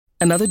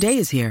Another day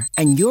is here,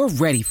 and you're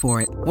ready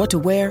for it. What to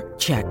wear?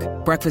 Check.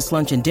 Breakfast,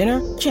 lunch, and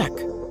dinner? Check.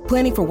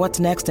 Planning for what's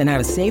next and how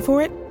to save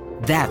for it?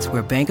 That's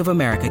where Bank of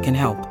America can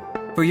help.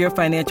 For your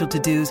financial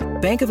to-dos,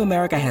 Bank of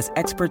America has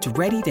experts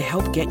ready to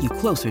help get you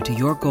closer to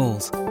your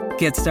goals.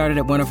 Get started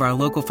at one of our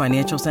local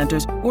financial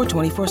centers or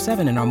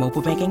 24/7 in our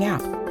mobile banking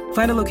app.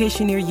 Find a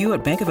location near you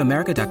at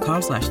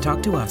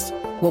bankofamerica.com/talktous.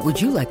 What would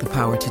you like the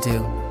power to do?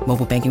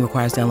 Mobile banking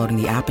requires downloading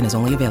the app and is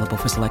only available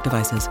for select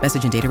devices.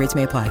 Message and data rates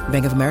may apply.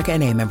 Bank of America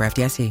N.A., member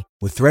FDIC.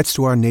 With threats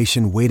to our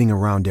nation waiting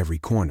around every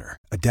corner,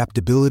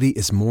 adaptability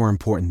is more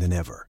important than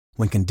ever.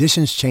 When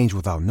conditions change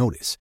without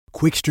notice,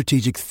 quick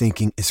strategic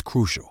thinking is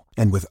crucial.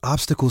 And with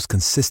obstacles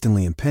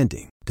consistently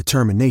impending,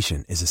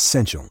 determination is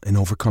essential in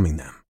overcoming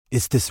them.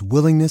 It's this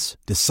willingness,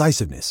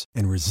 decisiveness,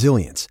 and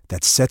resilience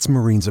that sets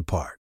Marines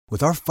apart.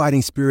 With our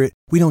fighting spirit,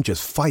 we don't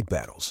just fight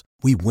battles,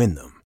 we win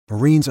them.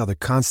 Marines are the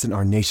constant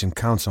our nation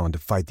counts on to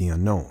fight the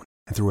unknown.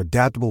 And through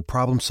adaptable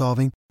problem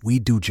solving, we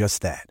do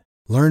just that.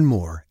 Learn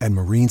more at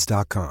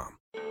marines.com.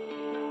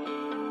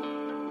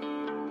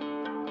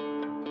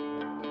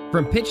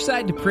 From pitch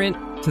side to print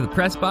to the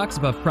press box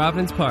above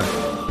Providence Park.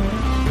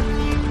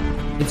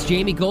 It's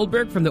Jamie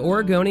Goldberg from the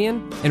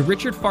Oregonian and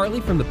Richard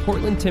Farley from the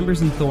Portland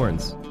Timbers and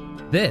Thorns.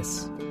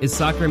 This is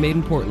Soccer Made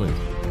in Portland.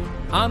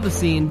 On the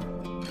scene,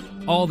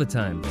 all the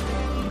time.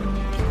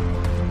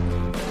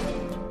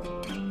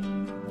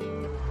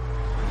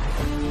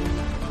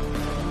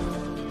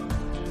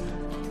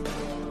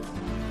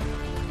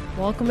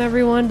 Welcome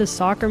everyone to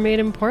Soccer Made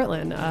in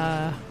Portland.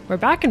 We're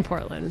back in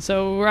Portland,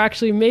 so we're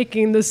actually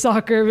making the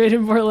Soccer Made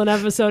in Portland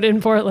episode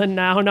in Portland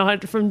now,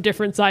 not from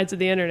different sides of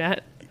the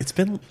internet. It's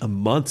been a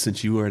month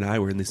since you and I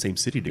were in the same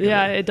city together.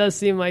 Yeah, it does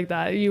seem like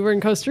that. You were in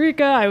Costa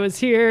Rica, I was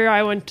here,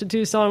 I went to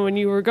Tucson when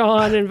you were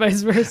gone, and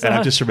vice versa. And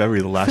I just remember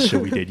the last show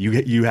we did.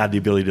 You had the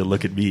ability to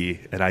look at me,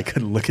 and I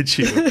couldn't look at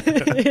you.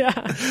 Yeah.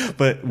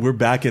 But we're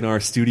back in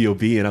our Studio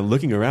B, and I'm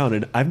looking around,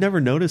 and I've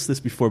never noticed this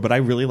before, but I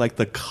really like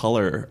the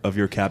color of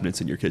your cabinets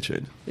in your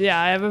kitchen. Yeah,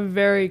 I have a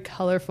very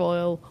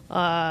colorful,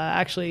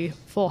 actually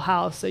full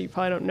house, so you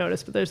probably don't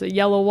notice, but there's a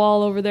yellow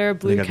wall over there,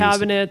 blue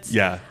cabinets.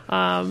 Yeah.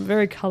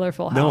 Very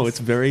colorful house. No, it's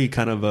very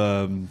kind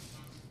of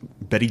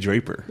Betty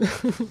Draper.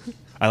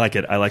 I like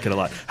it. I like it a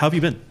lot. How have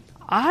you been?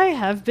 I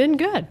have been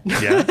good.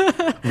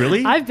 Yeah?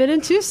 Really? I've been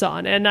in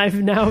Tucson, and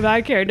I'm now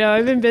back here. No,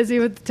 I've been busy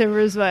with the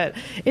Timbers, but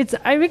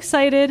I'm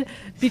excited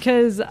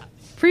because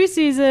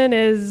preseason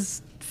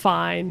is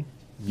fine.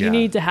 Yeah. You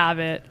need to have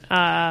it.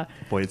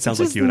 Boy, it sounds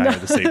like you and I are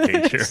on the same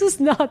page here. It's just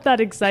not that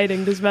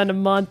exciting to spend a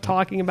month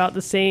talking about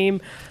the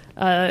same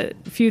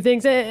few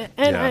things. And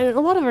a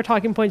lot of our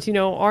talking points,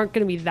 aren't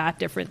going to be that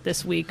different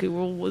this week.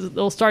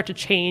 They'll start to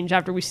change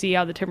after we see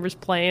how the Timbers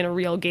play in a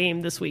real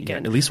game this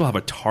weekend. Yeah, at least we'll have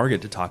a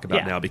target to talk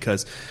about now,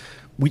 because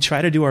we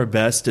try to do our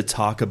best to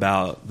talk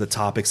about the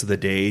topics of the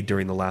day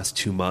during the last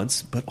 2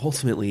 months, but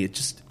ultimately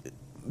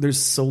there's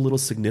so little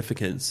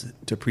significance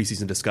to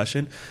preseason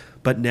discussion.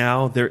 But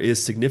now there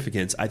is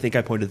significance. I think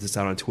I pointed this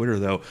out on Twitter,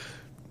 though.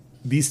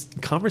 These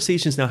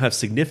conversations now have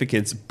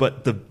significance,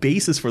 but the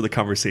basis for the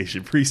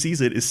conversation,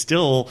 preseason, is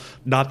still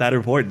not that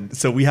important.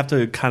 So we have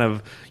to kind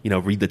of,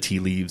 read the tea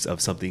leaves of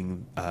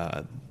something,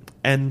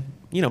 and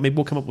maybe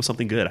we'll come up with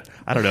something good.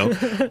 I don't know.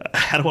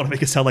 I don't want to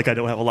make it sound like I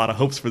don't have a lot of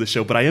hopes for the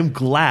show, but I am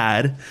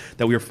glad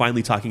that we are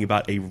finally talking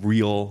about a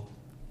real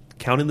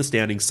count in the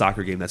standings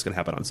soccer game that's going to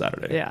happen on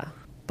Saturday. Yeah.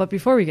 But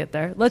before we get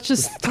there, let's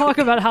just talk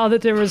about how the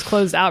Timbers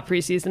closed out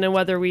preseason and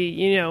whether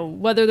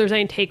whether there's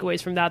any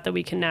takeaways from that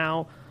we can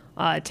now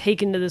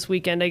take into this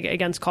weekend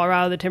against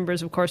Colorado. The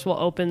Timbers, of course, will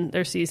open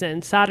their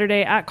season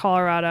Saturday at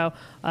Colorado,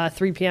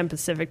 3 p.m.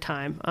 Pacific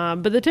time.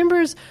 But the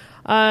Timbers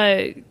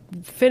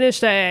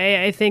finished,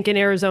 I think, in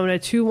Arizona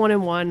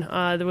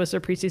 2-1-1. There was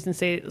their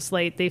preseason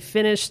slate. They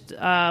finished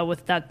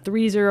with that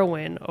 3-0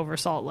 win over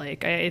Salt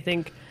Lake. I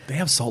think they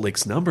have Salt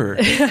Lake's number.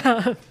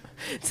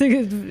 It's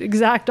the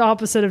exact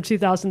opposite of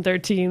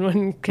 2013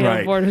 when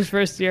Caleb Warner's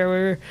first year,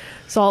 where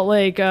Salt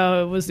Lake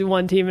was the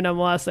one team in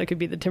MLS that could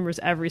beat the Timbers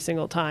every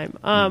single time.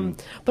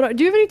 But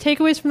do you have any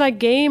takeaways from that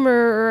game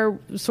or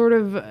sort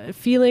of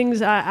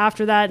feelings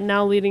after that,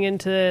 now leading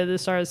into the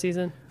start of the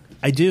season?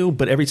 I do,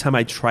 but every time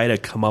I try to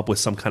come up with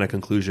some kind of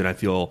conclusion I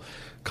feel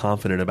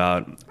confident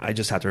about, I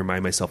just have to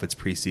remind myself it's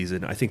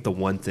preseason. I think the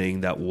one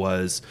thing that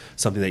was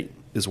something that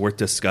is worth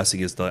discussing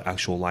is the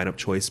actual lineup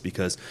choice,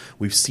 because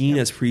we've seen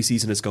as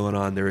preseason is going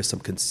on, there is some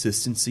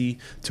consistency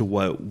to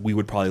what we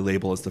would probably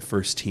label as the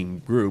first team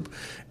group.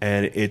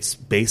 And it's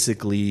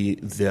basically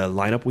the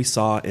lineup we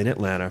saw in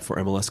Atlanta for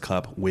MLS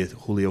Cup with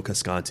Julio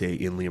Cascante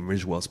in Liam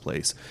Ridgewell's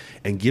place.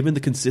 And given the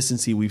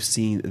consistency we've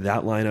seen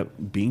that lineup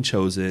being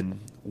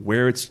chosen,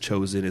 where it's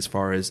chosen as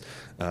far as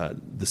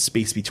the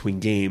space between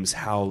games,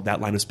 how that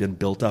lineup's been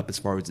built up as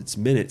far as its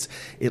minutes,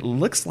 it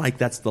looks like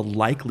that's the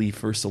likely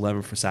first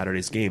 11 for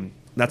Saturday's game.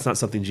 That's not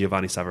something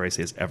Giovanni Savarese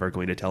is ever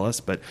going to tell us,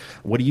 but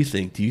what do you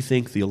think? Do you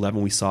think the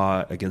 11 we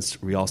saw against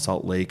Real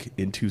Salt Lake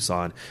in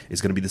Tucson is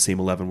going to be the same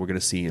 11 we're going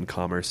to see in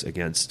Commerce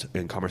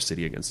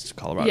City against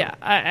Colorado? Yeah,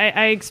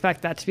 I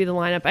expect that to be the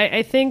lineup.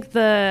 I think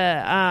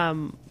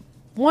the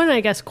one,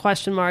 I guess,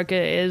 question mark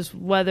is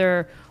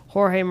whether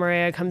Jorge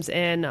Morea comes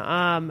in.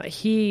 I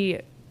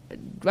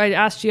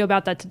asked Gio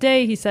about that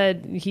today. He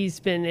said he's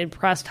been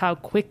impressed how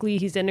quickly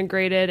he's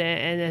integrated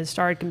and has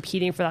started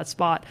competing for that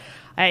spot.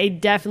 I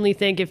definitely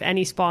think if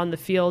any spot in the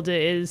field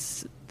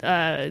is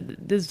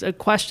there's a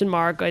question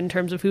mark in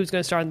terms of who's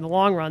going to start in the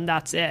long run,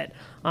 that's it.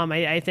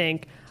 I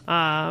think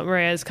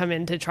Morea has come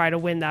in to try to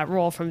win that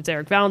role from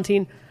Zarek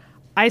Valentin.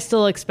 I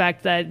still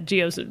expect that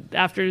Gio's,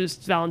 after his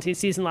Valentin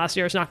season last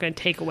year, is not going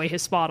to take away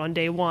his spot on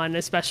day one,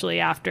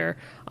 especially after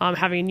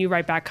having a new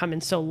right back come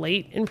in so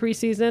late in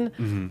preseason.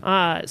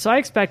 Mm-hmm. So I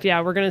expect,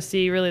 we're going to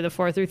see really the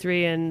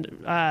 4-3-3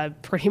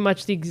 and pretty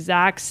much the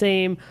exact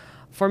same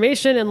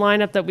formation and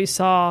lineup that we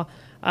saw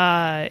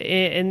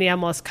in the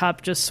MLS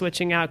Cup, just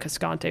switching out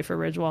Cascante for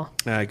Ridgewell.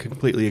 I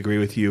completely agree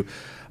with you.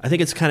 I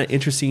think it's kind of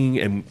interesting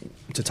and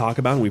to talk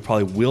about, and we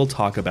probably will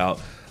talk about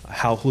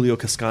how Julio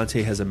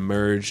Cascante has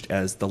emerged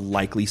as the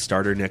likely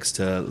starter next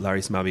to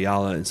Larrys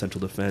Mabiala in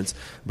central defense,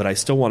 but I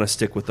still want to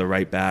stick with the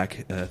right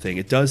back thing.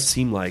 It does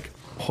seem like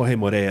Jorge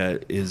Morea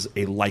is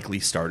a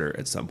likely starter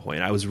at some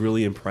point. I was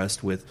really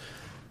impressed with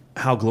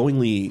how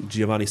glowingly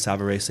Giovanni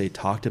Savarese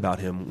talked about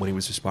him when he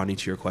was responding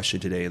to your question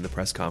today in the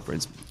press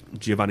conference.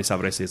 Giovanni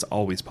Savarese is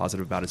always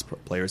positive about his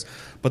players,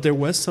 but there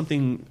was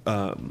something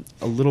a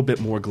little bit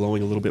more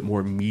glowing, a little bit more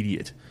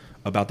immediate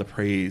about the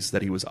praise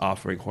that he was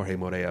offering Jorge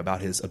Morea, about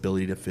his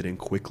ability to fit in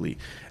quickly.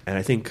 And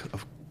I think,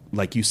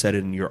 like you said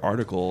in your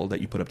article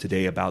that you put up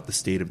today about the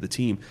state of the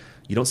team,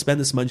 you don't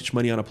spend this much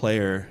money on a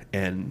player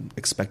and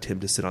expect him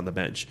to sit on the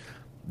bench.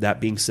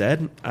 That being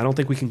said, I don't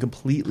think we can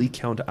completely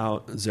count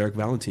out Zarek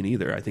Valentin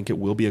either. I think it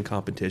will be a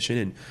competition,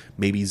 and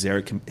maybe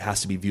Zarek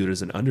has to be viewed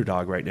as an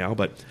underdog right now,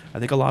 but I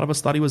think a lot of us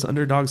thought he was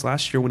underdogs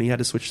last year when he had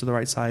to switch to the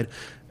right side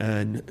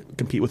and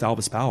compete with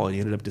Alvis Powell, and he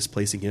ended up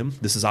displacing him.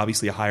 This is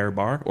obviously a higher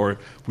bar, or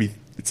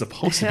it's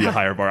supposed to be a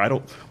higher bar. I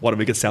don't want to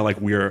make it sound like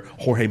we're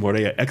Jorge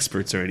Morea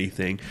experts or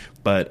anything,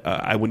 but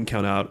I wouldn't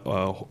count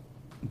out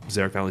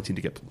Zarek Valentin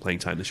to get playing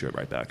time this year at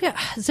right back. Yeah,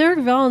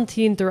 Zarek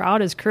Valentin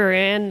throughout his career,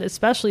 and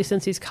especially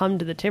since he's come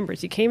to the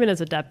Timbers, he came in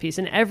as a depth piece,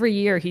 and every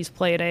year he's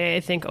played, I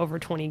think, over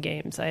 20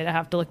 games. I'd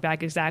have to look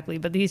back exactly,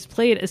 but he's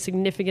played a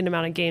significant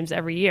amount of games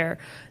every year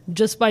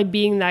just by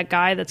being that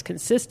guy that's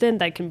consistent,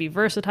 that can be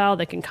versatile,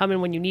 that can come in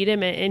when you need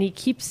him, and he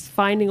keeps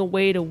finding a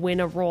way to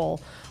win a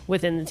role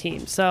within the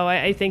team. So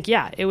I think,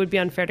 it would be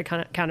unfair to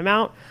count him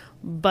out,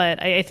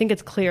 but I think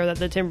it's clear that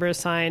the Timbers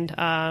signed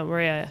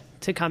Morea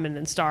to come in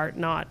and start,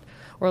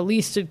 or at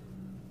least to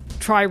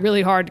try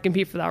really hard to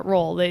compete for that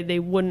role. They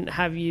wouldn't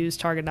have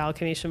used target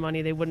allocation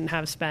money. They wouldn't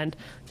have spent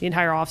the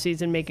entire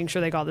offseason making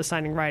sure they got the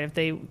signing right if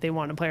they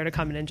want a player to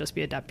come in and just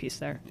be a depth piece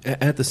there.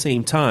 At the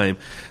same time,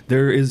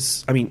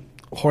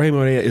 Jorge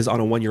Morea is on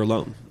a 1-year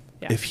loan.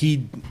 Yeah.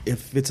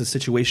 If it's a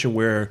situation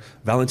where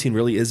Valentin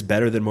really is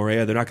better than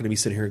Morea, they're not going to be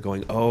sitting here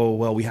going, oh,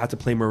 well, we have to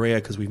play Morea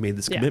because we've made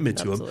this commitment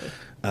to him.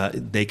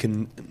 They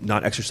can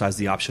not exercise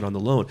the option on the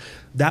loan.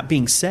 That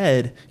being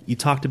said, you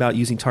talked about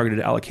using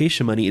targeted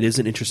allocation money. It is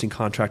an interesting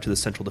contract to the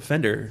central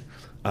defender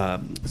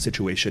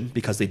situation,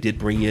 because they did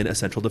bring in a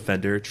central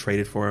defender,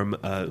 traded for him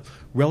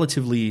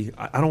relatively,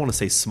 I don't want to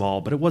say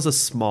small, but it was a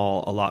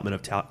small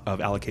allotment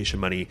of allocation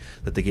money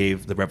that they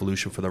gave the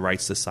Revolution for the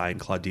rights to sign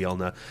Claude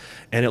Dielna.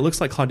 And it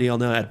looks like Claude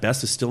Dielna at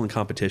best is still in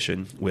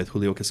competition with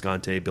Julio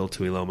Cascante, Bill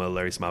Tuiloma,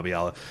 Larrys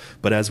Mabiala.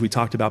 But as we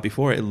talked about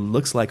before, it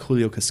looks like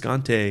Julio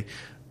Cascante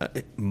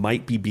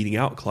might be beating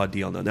out Claude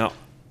Dielna. Now,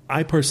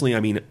 I personally,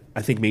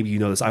 I think maybe you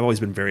know this, I've always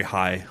been very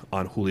high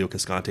on Julio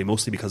Cascante,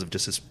 mostly because of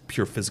just his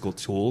pure physical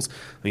tools.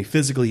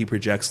 Physically, he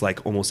projects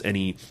like almost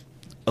any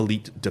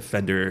elite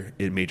defender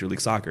in Major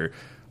League Soccer.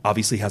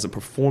 Obviously hasn't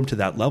performed to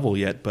that level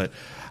yet, but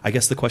I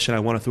guess the question I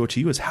want to throw to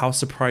you is, how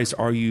surprised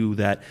are you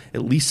that,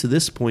 at least to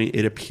this point,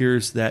 it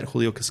appears that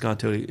Julio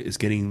Cascante is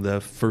getting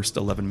the first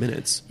 11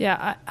 minutes?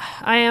 Yeah,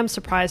 I am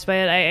surprised by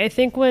it. I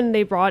think when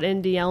they brought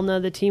in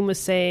Dielna, the team was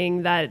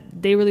saying that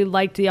they really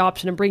liked the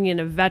option of bringing in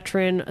a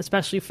veteran,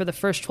 especially for the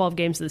first 12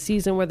 games of the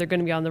season where they're going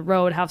to be on the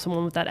road, have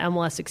someone with that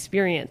MLS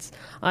experience.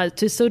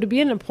 So to be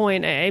in a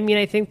point,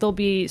 I think there'll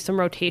be some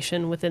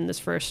rotation within this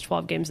first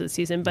 12 games of the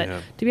season, but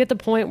to be at the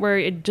point where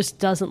it just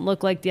doesn't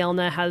look like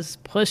Dielna has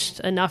pushed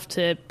enough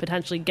to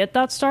potentially get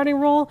that starting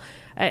role,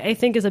 I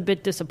think is a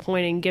bit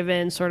disappointing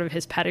given sort of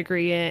his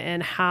pedigree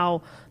and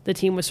how the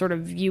team was sort of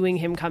viewing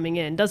him coming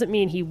in. Doesn't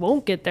mean he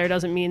won't get there,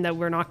 doesn't mean that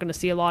we're not going to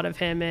see a lot of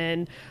him,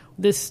 and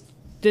this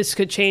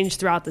could change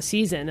throughout the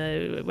season.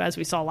 As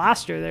we saw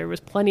last year, there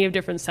was plenty of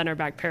different center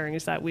back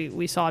pairings that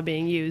we saw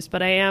being used,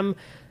 but I am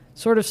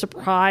sort of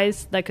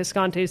surprised that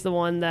Cascante is the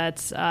one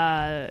that's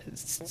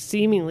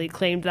seemingly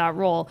claimed that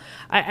role.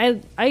 I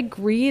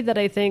agree that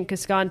I think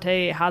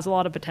Cascante has a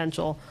lot of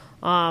potential,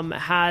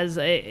 has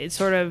a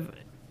sort of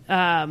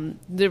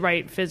the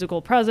right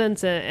physical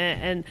presence,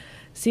 and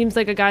seems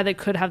like a guy that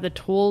could have the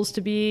tools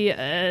to be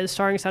a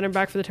starting center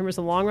back for the Timbers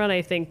in the long run.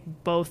 I think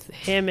both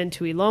him and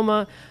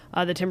Tuiloma,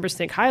 the Timbers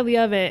think highly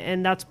of it,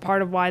 and that's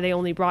part of why they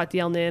only brought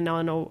Dielna in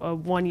on a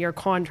 1-year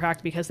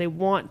contract, because they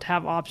want to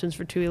have options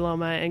for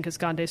Tuiloma and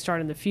Cascante start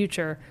in the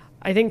future.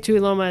 I think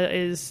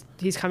Tuiloma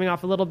he's coming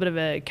off a little bit of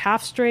a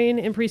calf strain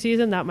in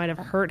preseason. That might have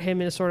hurt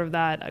him in sort of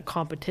that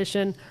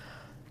competition.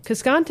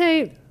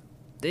 Cascante,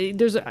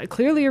 there's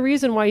clearly a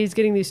reason why he's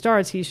getting these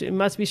starts. He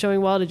must be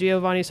showing well to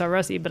Giovanni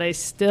Savarese, but I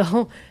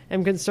still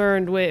am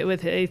concerned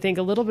with I think,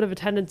 a little bit of a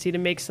tendency to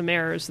make some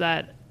errors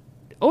that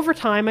over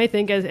time, I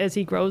think, as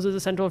he grows as a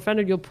central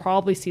defender, you'll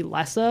probably see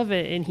less of,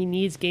 and he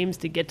needs games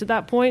to get to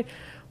that point.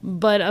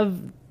 But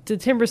of the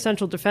Timbers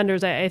central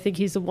defenders, I think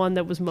he's the one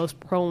that was most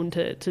prone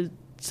to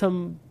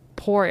some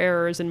poor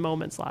errors and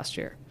moments last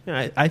year.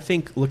 Yeah, I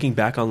think looking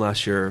back on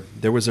last year,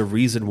 there was a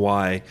reason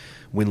why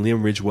when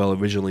Liam Ridgewell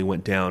originally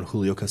went down,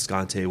 Julio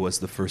Cascante was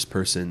the first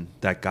person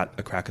that got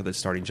a crack at the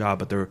starting job.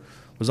 But there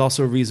was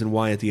also a reason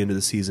why at the end of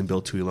the season,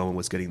 Bill Tuiloma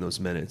was getting those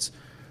minutes.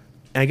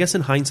 And I guess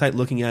in hindsight,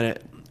 looking at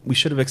it, we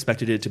should have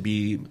expected it to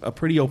be a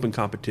pretty open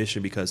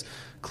competition because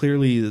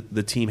clearly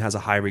the team has a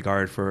high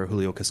regard for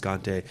Julio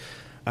Cascante.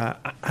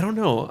 I don't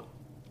know.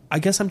 I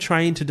guess I'm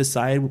trying to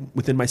decide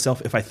within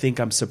myself if I think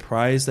I'm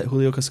surprised that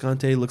Julio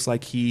Cascante looks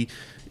like he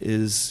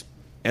is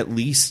at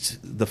least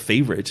the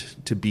favorite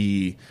to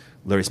be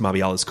Larrys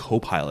Mabiala's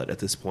co-pilot at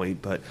this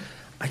point. But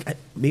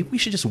maybe we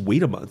should just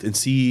wait a month and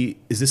see,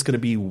 is this going to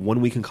be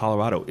 1 week in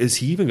Colorado? Is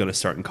he even going to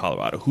start in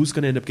Colorado? Who's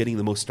going to end up getting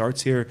the most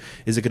starts here?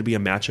 Is it going to be a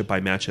matchup by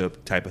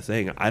matchup type of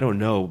thing? I don't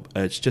know.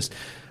 It's just,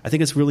 I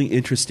think it's really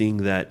interesting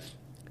that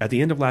at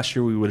the end of last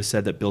year, we would have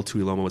said that Bill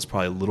Tuiloma was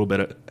probably a little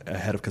bit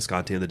ahead of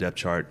Cascante in the depth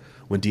chart.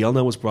 When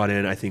Dielna was brought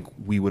in, I think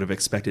we would have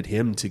expected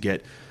him to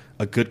get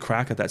a good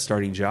crack at that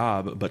starting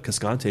job, but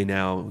Cascante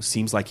now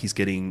seems like he's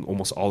getting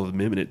almost all of the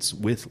minutes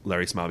with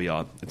Larrys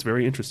Mabiala. It's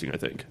very interesting, I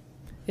think.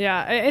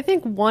 Yeah, I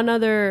think one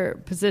other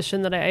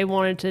position that I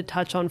wanted to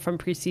touch on from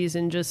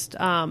preseason, just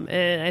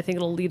and I think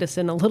it'll lead us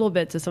in a little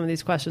bit to some of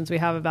these questions we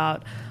have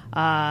about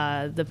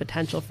the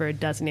potential for a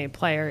designated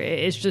player,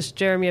 is just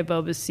Jeremy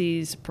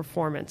Ebobisse's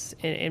performance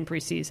in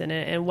preseason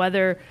and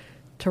whether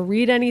to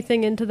read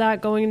anything into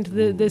that going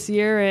into this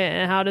year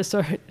and how to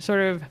sort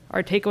of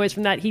our takeaways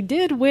from that. He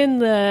did win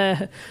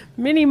the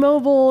Mini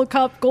Mobile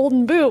Cup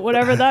Golden Boot,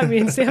 whatever that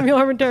means. Samuel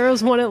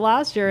Armenteros won it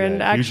last year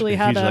and actually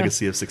had a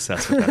legacy of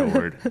success with that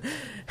award.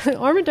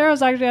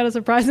 Armenteros actually had a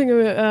surprising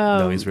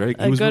he's very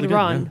good really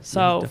run. Yeah.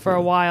 So for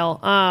a while,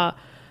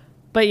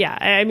 but yeah,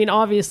 I mean,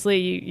 obviously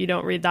you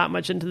don't read that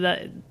much into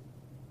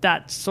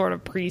that sort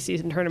of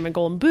preseason tournament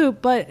Golden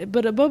Boot, but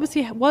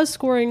Ebobisse was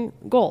scoring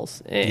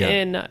goals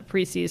in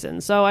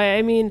preseason. So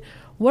I mean,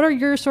 what are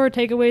your sort of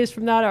takeaways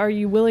from that? Are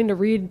you willing to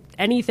read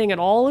anything at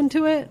all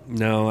into it?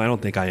 No, I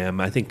don't think I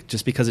am. I think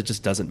just because it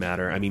just doesn't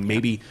matter. I mean,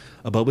 maybe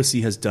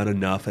Ebobisse has done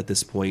enough at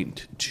this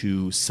point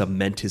to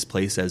cement his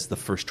place as the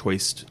first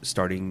choice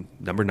starting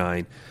number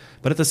 9.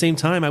 But at the same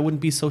time, I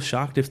wouldn't be so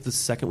shocked if the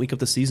second week of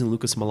the season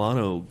Lucas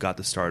Milano got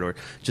the start, or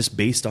just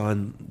based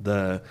on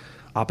the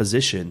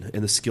opposition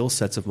and the skill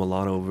sets of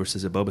Milano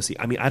versus Ebobisse.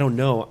 I mean, I don't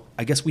know.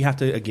 I guess we have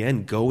to,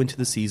 again, go into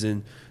the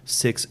season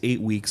 6-8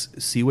 weeks,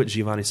 see what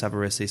Giovanni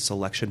Savarese's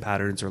selection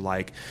patterns are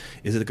like.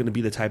 Is it going to be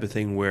the type of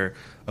thing where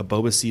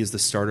Ebobisse is the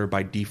starter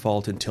by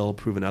default until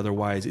proven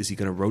otherwise? Is he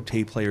going to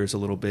rotate players a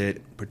little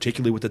bit,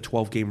 particularly with the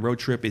 12-game road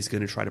trip? Is he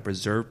going to try to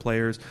preserve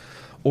players?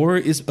 Or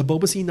is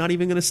Ebobisse not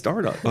even going to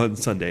start on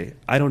Sunday?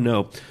 I don't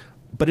know.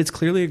 But it's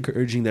clearly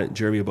encouraging that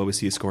Jeremy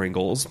Ebobisse is scoring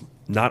goals,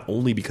 not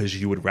only because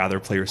you would rather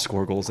players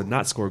score goals than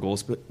not score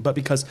goals, but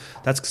because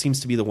that seems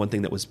to be the one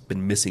thing that was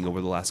been missing over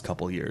the last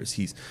couple of years.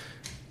 He's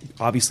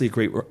obviously a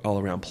great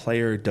all-around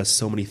player, does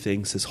so many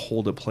things. His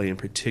hold-up play in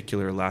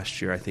particular last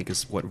year, I think,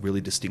 is what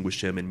really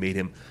distinguished him and made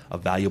him a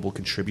valuable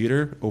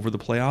contributor over the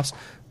playoffs.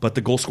 But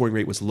the goal-scoring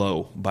rate was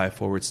low by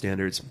forward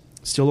standards.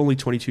 Still only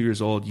 22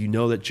 years old. You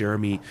know that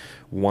Jeremy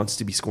wants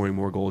to be scoring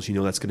more goals. You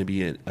know that's going to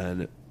be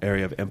an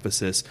area of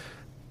emphasis.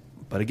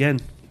 But again,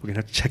 we're going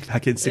to have to check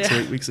back in 6 or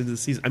 8 weeks into the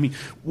season. I mean,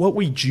 what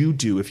would you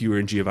do if you were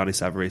in Giovanni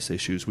Savarese's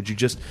shoes? Would you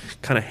just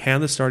kind of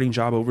hand the starting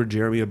job over to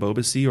Jeremy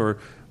Ebobisse, or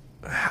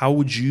how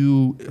would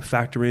you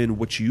factor in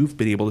what you've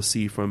been able to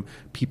see from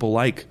people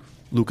like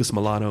Lucas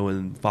Milano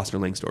and Foster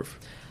Langsdorff?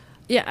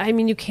 Yeah, I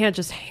mean, you can't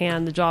just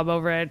hand the job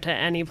over to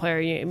any player.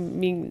 You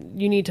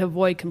need to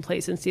avoid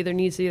complacency. There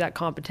needs to be that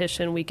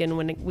competition week in,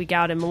 week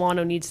out, and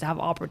Milano needs to have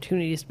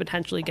opportunities to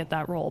potentially get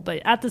that role.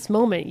 But at this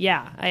moment,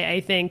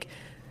 I think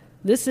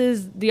this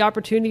is the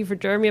opportunity for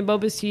Jeremy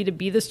Ebobisse to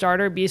be the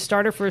starter, be a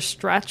starter for a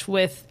stretch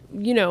with,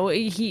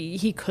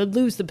 he could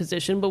lose the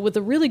position, but with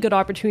a really good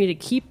opportunity to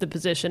keep the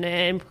position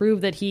and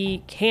prove that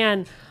he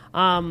can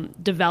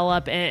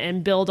develop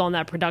and build on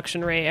that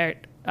production rate,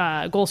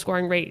 goal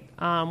scoring rate,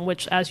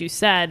 which, as you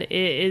said,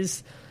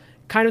 is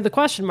kind of the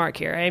question mark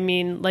here. I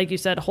mean, like you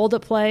said,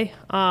 hold-up play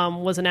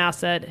was an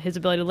asset. His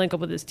ability to link up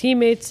with his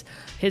teammates,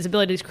 his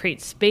ability to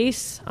create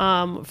space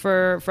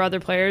for other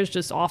players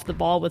just off the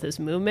ball with his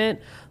movement.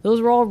 Those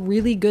were all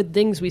really good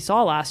things we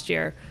saw last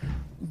year.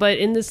 But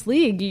in this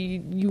league,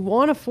 you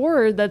want a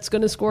forward that's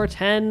going to score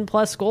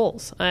 10-plus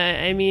goals.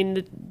 I mean,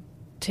 the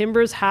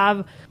Timbers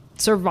have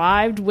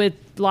survived with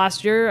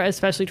last year,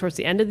 especially towards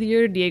the end of the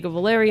year, Diego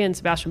Valeria and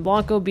Sebastian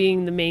Blanco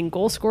being the main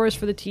goal scorers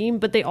for the team,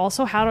 but they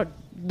also had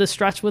the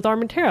stretch with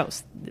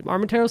Armenteros.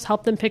 Armenteros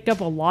helped them pick up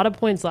a lot of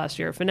points last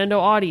year. Fernando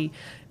Adi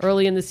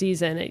early in the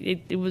season,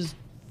 it was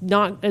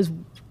not as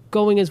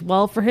going as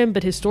well for him,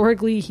 but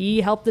historically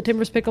he helped the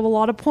Timbers pick up a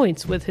lot of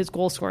points with his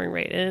goal scoring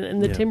rate,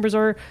 and the Timbers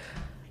are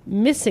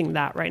missing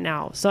that right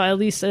now. So at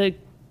least a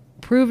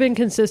proven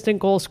consistent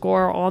goal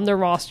scorer on their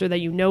roster that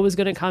you know is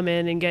going to come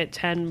in and get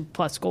 10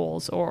 plus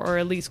goals or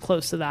at least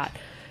close to that.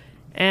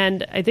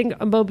 And I think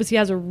Mbobazi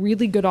has a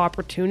really good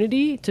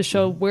opportunity to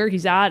show where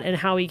he's at and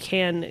how he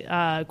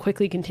can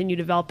quickly continue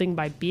developing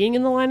by being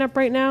in the lineup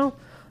right now.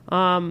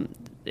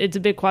 It's a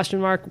big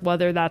question mark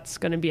whether that's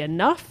going to be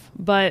enough,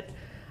 but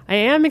I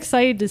am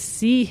excited to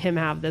see him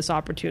have this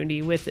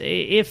opportunity with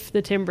if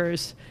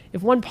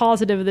one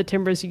positive of the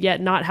Timbers yet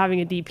not having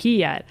a DP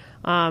yet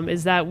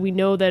is that we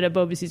know that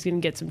Mbobazi is going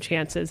to get some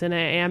chances, and I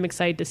am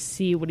excited to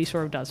see what he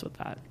sort of does with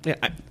that.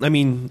 Yeah, I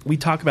mean, we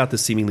talk about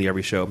this seemingly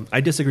every show.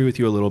 I disagree with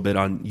you a little bit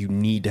on you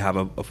need to have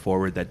a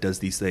forward that does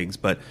these things,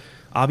 but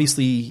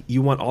obviously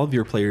you want all of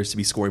your players to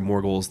be scoring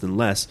more goals than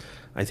less.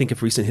 I think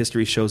if recent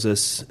history shows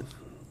us,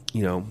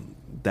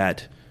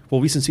 that... Well,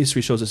 recent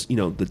history shows us,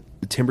 the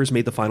Timbers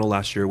made the final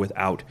last year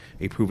without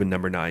a proven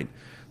number 9.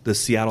 The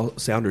Seattle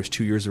Sounders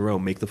 2 years in a row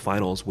make the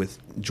finals with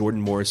Jordan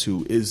Morris,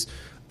 who is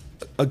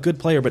a good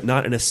player, but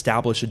not an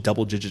established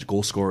double-digit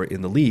goal scorer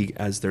in the league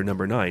as their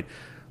number 9.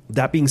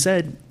 That being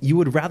said, you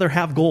would rather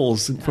have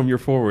goals from your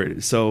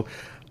forward. So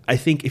I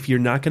think if you're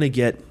not going to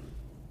get,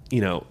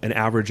 an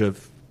average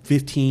of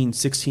 15,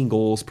 16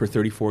 goals per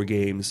 34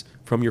 games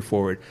from your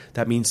forward,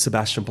 that means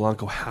Sebastian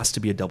Blanco has to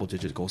be a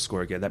double-digit goal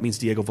scorer again. That means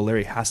Diego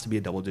Valeri has to be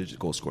a double-digit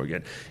goal scorer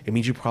again. It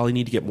means you probably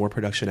need to get more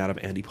production out of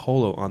Andy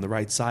Polo on the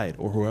right side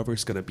or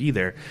whoever's going to be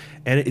there.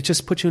 And it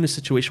just puts you in a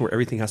situation where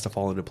everything has to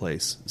fall into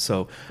place.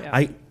 So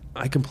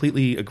I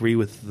completely agree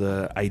with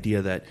the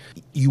idea that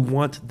you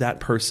want that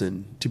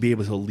person to be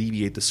able to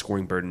alleviate the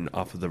scoring burden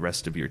off of the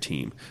rest of your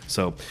team.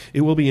 So it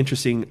will be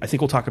interesting. I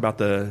think we'll talk about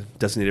the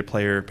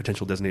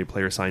potential designated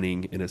player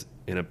signing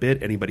in a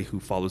bit. Anybody who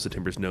follows the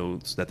Timbers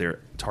knows that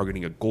they're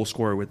targeting a goal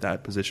scorer with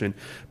that position.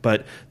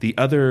 But the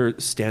other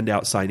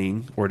standout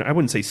signing, or I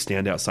wouldn't say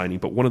standout signing,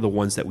 but one of the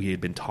ones that we had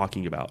been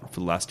talking about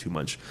for the last 2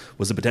 months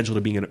was the potential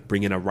to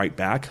bring in a right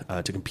back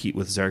to compete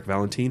with Zarek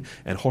Valentin.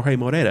 And Jorge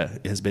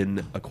Morera has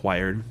been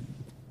acquired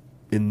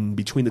in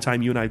between the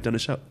time you and I have done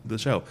the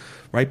show.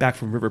 Right back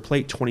from River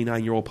Plate,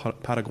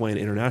 29-year-old Paraguayan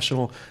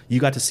international.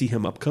 You got to see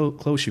him up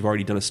close. You've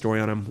already done a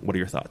story on him. What are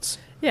your thoughts?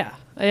 Yeah,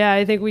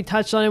 I think we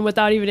touched on him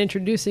without even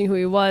introducing who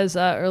he was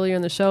earlier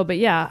in the show. But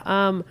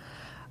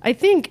I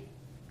think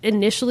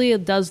initially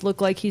it does look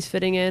like he's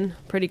fitting in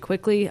pretty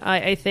quickly.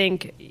 I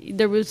think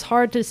there was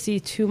hard to see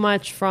too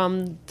much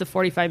from the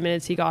 45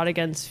 minutes he got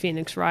against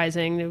Phoenix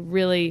Rising.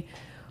 Really,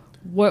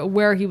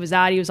 where he was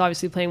at, he was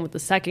obviously playing with the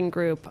second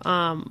group.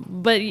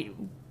 But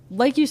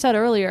like you said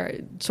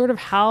earlier, sort of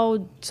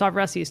how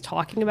Savarese is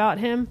talking about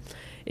him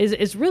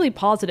is really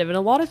positive. And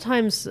a lot of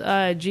times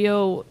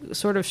Gio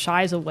sort of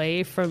shies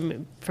away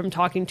from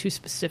talking too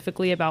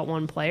specifically about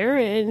one player.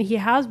 And he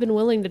has been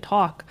willing to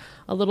talk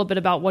a little bit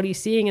about what he's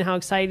seeing and how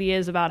excited he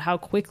is about how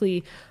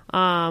quickly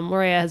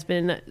Morea has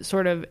been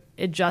sort of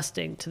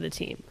adjusting to the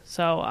team.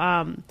 So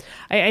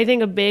I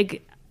think a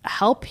big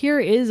help here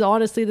is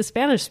honestly the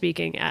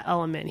Spanish-speaking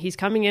element. He's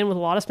coming in with a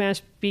lot of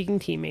Spanish-speaking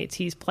teammates.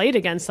 He's played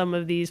against some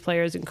of these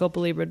players in Copa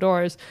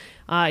Libertadores.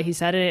 He's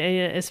had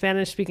a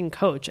Spanish-speaking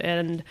coach.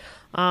 And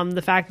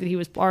the fact that he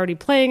was already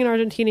playing in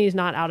Argentina, he's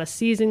not out of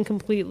season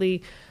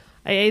completely.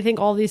 I think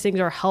all these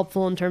things are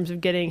helpful in terms of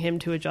getting him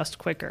to adjust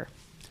quicker.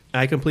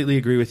 I completely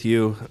agree with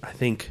you. I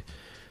think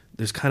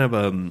there's kind of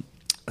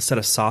a set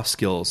of soft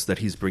skills that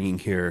he's bringing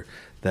here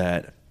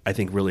that I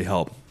think really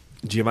help.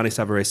 Giovanni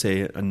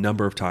Savarese, a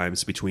number of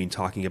times between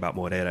talking about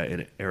Morera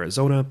in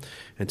Arizona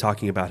and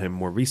talking about him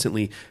more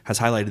recently, has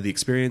highlighted the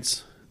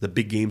experience, the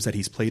big games that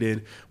he's played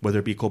in, whether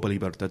it be Copa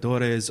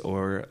Libertadores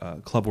or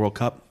Club World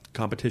Cup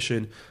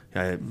competition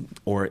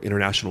or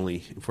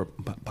internationally for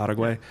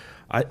Paraguay.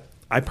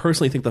 I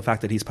personally think the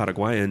fact that he's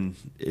Paraguayan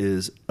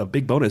is a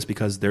big bonus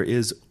because there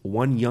is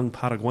one young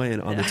Paraguayan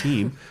on the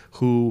team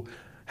who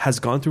has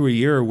gone through a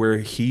year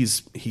where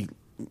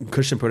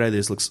Christian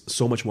Paredes looks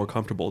so much more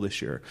comfortable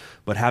this year.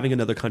 But having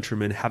another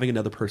countryman, having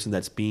another person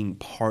that's being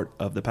part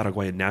of the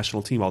Paraguayan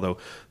national team, although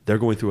they're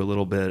going through a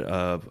little bit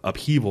of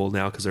upheaval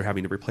now because they're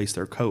having to replace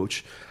their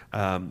coach,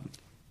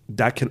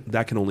 that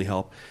can only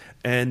help.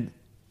 And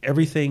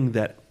everything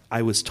that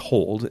I was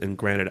told, and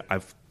granted,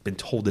 I've been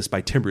told this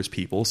by Timbers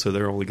people, so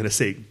they're only going to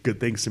say good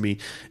things to me,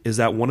 is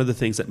that one of the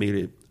things that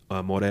made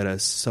Morera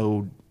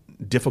so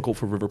difficult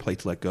for River Plate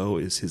to let go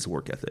is his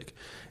work ethic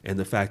and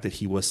the fact that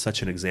he was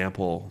such an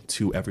example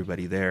to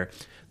everybody there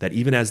that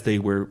even as they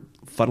were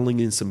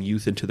funneling in some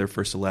youth into their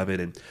first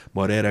 11 and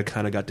Morera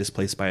kind of got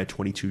displaced by a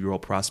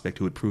 22-year-old prospect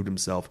who had proved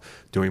himself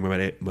during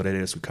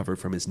Morera's recovery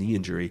from his knee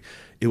injury,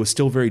 it was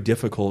still very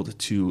difficult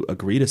to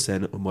agree to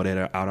send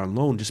Morera out on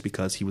loan just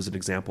because he was an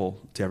example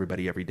to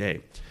everybody every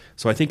day.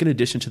 So I think in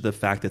addition to the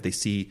fact that they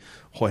see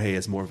Jorge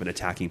as more of an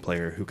attacking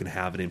player who can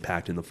have an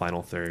impact in the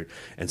final third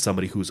and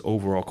somebody whose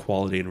overall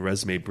quality and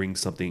resume brings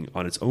something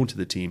on its own to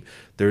the team,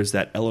 there's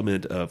that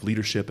element of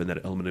leadership and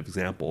that element of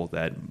example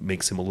that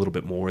makes him a little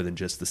bit more than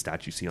just the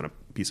stat you see on a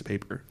piece of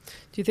paper.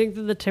 Do you think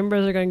that the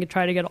Timbers are going to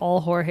try to get all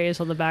Jorge's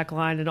on the back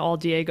line and all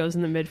Diegos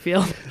in the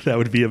midfield? That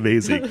would be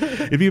amazing.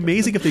 It'd be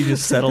amazing if they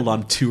just settled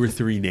on 2 or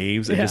 3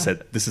 names and just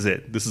said, this is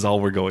it. This is all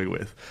we're going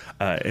with.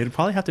 It'd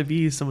probably have to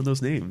be some of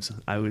those names,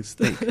 I would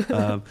think.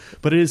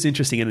 But it is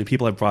interesting, and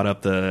people have brought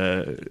up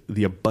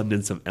the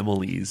abundance of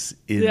Emily's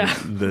in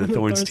the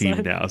Thorns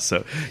team now.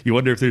 So you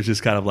wonder if there's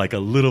just kind of like a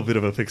little bit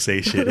of a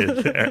fixation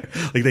in there.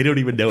 Like they don't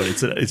even know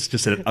it. It's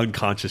just an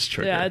unconscious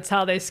trigger. Yeah, it's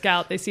how they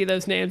scout. They see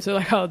those names. They're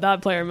like, oh,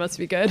 that player must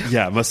be good.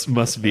 Yeah,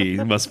 must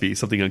be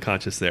something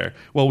unconscious there.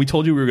 Well, we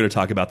told you we were going to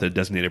talk about the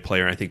designated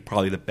player. And I think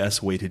probably the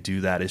best way to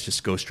do that is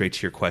just go straight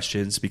to your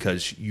questions,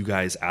 because you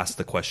guys asked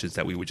the questions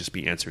that we would just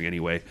be answering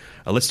anyway.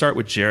 Let's start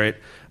with Jarrett.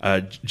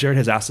 Jarrett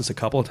has asked us a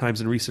couple of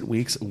times in recent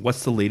weeks,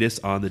 what's the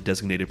latest on the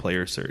designated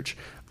player search?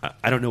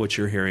 I don't know what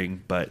you're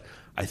hearing, but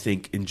I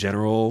think in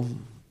general,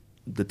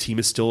 the team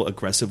is still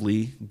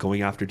aggressively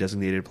going after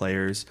designated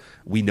players.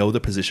 We know the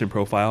position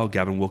profile.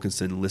 Gavin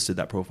Wilkinson listed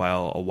that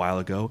profile a while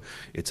ago.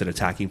 It's an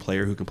attacking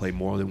player who can play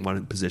more than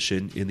one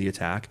position in the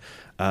attack.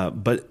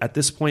 But at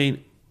this point,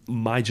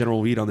 my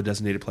general read on the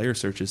designated player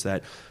search is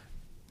that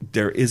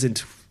there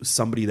isn't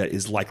somebody that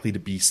is likely to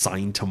be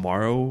signed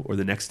tomorrow or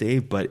the next day,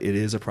 but it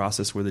is a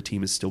process where the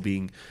team is still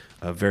being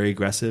very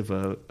aggressive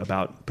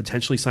about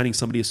potentially signing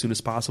somebody as soon as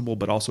possible,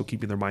 but also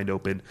keeping their mind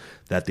open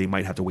that they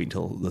might have to wait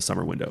until the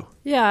summer window.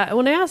 Yeah,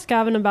 when I asked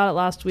Gavin about it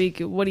last week,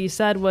 what he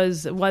said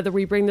was whether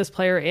we bring this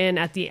player in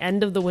at the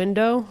end of the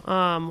window,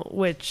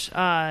 which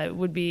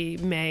would be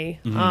May,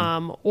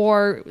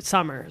 or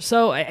summer.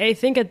 So I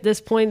think at this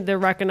point they're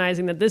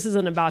recognizing that this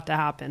isn't about to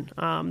happen.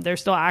 They're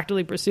still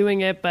actively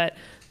pursuing it, but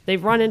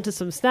they've run into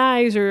some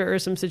snags or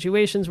some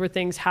situations where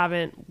things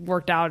haven't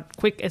worked out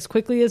as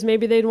quickly as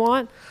maybe they'd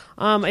want.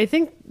 I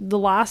think the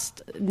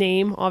last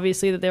name,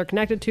 obviously, that they're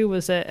connected to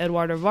was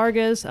Eduardo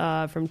Vargas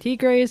from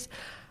Tigres.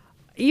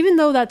 Even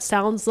though that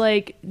sounds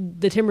like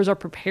the Timbers are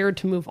prepared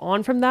to move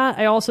on from that,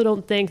 I also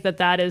don't think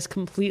that is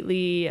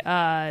completely,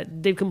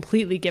 they've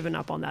completely given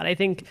up on that. I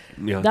think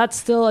that's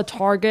still a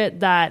target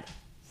that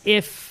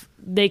if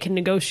they can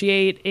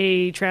negotiate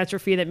a transfer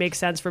fee that makes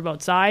sense for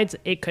both sides,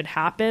 it could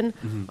happen.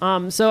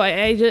 So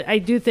I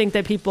do think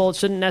that people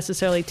shouldn't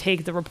necessarily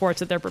take the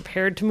reports that they're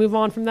prepared to move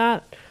on from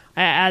that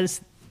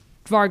as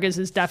Vargas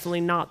is definitely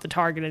not the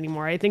target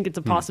anymore. I think it's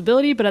a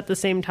possibility, but at the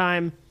same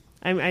time,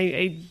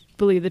 I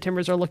believe the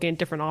Timbers are looking at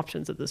different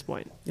options at this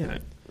point. Yeah,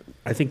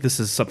 I think this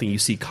is something you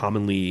see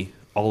commonly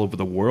all over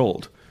the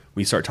world.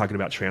 We start talking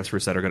about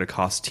transfers that are going to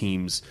cost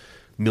teams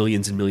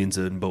millions and millions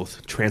in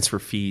both transfer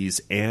fees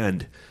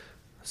and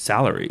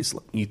salaries.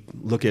 You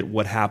look at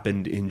what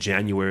happened in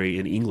January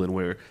in England,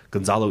 where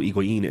Gonzalo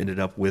Higuain ended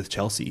up with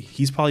Chelsea.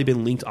 He's probably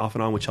been linked off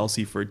and on with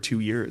Chelsea for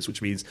 2 years,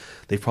 which means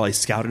they've probably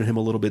scouted him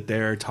a little bit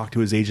there, talked to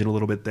his agent a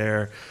little bit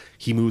there.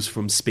 He moves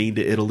from Spain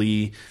to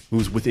Italy,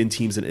 moves within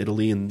teams in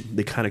Italy, and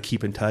they kind of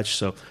keep in touch.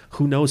 So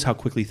who knows how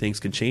quickly things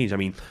can change. I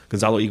mean,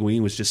 Gonzalo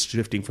Higuain was just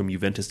shifting from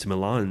Juventus to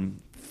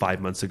Milan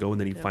 5 months ago, and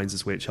then he finds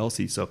his way at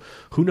Chelsea. So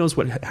who knows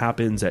what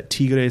happens at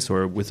Tigres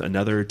or with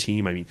another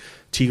team. I mean,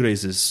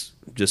 Tigres is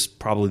just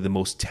probably the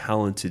most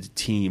talented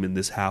team in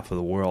this half of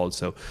the world.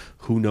 So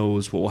who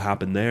knows what will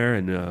happen there,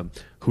 and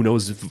who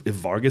knows if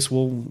Vargas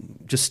will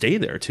just stay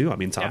there too. I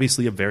mean, it's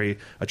obviously a very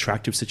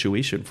attractive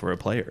situation for a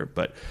player,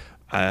 but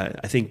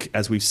I think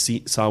as we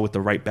saw with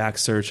the right back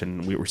search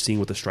and we were seeing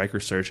with the striker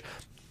search,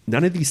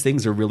 none of these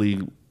things are really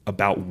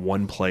about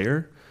one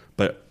player,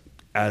 but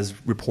as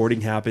reporting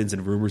happens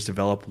and rumors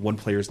develop, one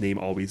player's name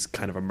always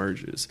kind of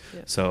emerges.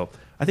 Yeah. So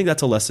I think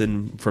that's a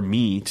lesson for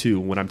me too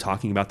when I'm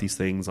talking about these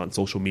things on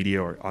social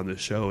media or on the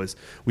show, is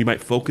we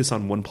might focus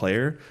on one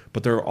player,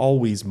 but there are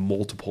always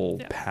multiple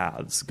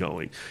paths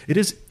going. It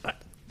is.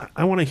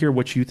 I want to hear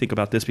what you think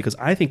about this, because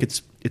I think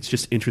it's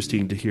just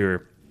interesting to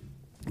hear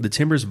the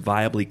Timbers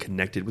viably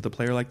connected with a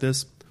player like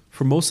this.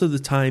 For most of the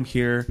time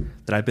here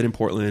that I've been in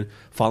Portland,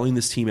 following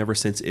this team ever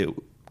since it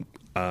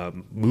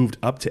moved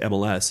up to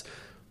MLS,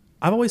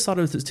 I've always thought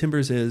of the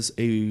Timbers as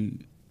a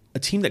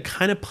team that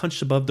kind of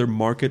punched above their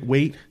market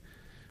weight,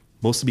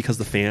 mostly because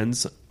the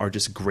fans are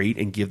just great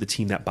and give the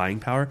team that buying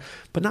power,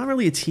 but not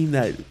really a team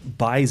that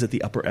buys at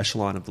the upper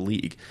echelon of the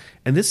league.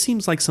 And this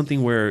seems like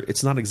something where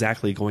it's not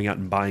exactly going out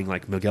and buying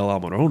like Miguel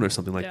Almiron or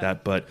something like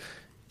that, but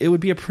it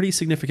would be a pretty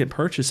significant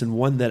purchase, and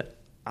one that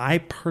I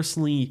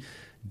personally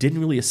didn't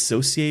really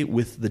associate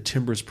with the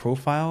Timbers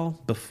profile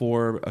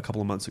before a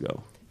couple of months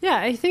ago. Yeah,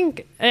 I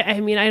think,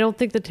 I mean, I don't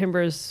think the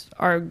Timbers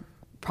are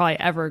probably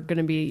ever going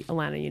to be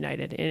Atlanta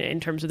United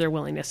in terms of their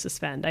willingness to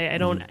spend. I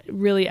don't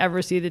really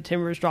ever see the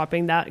Timbers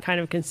dropping that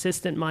kind of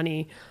consistent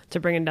money to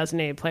bring in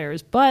designated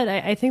players. But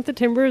I think the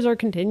Timbers are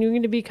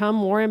continuing to become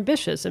more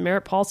ambitious, and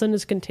Merritt Paulson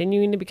is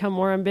continuing to become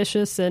more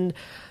ambitious, and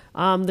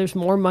there's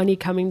more money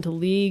coming to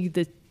league.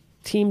 The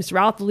teams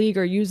throughout the league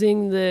are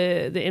using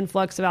the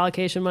influx of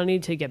allocation money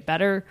to get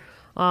better.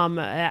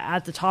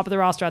 at the top of the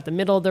roster, at the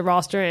middle of the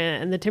roster,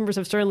 and the Timbers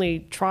have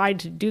certainly tried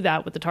to do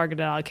that with the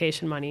targeted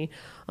allocation money.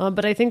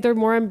 But I think they're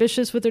more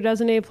ambitious with their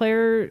designated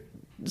player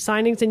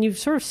signings, and you've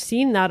sort of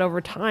seen that over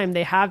time.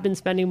 They have been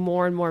spending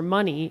more and more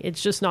money.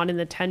 It's just not in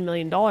the $10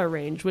 million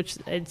range, which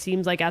it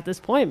seems like at this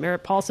point,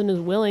 Merritt Paulson is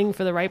willing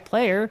for the right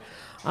player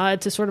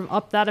to sort of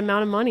up that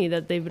amount of money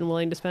that they've been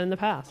willing to spend in the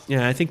past.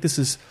 Yeah, I think this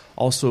is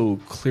also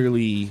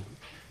clearly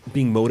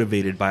being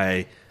motivated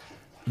by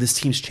this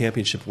team's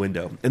championship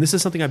window. And this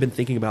is something I've been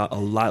thinking about a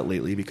lot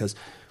lately, because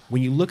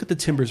when you look at the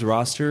Timbers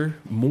roster,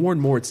 more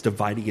and more it's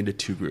dividing into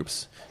two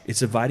groups. It's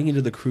dividing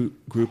into the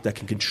group that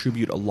can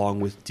contribute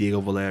along with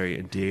Diego Valeri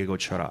and Diego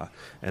Chara.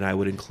 And I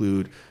would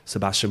include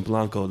Sebastian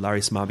Blanco,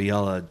 Laris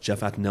Mabiela,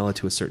 Jeff Attinella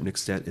to a certain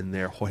extent in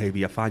there, Jorge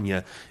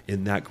Villafaña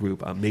in that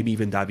group, maybe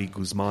even David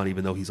Guzman,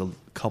 even though he's a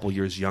couple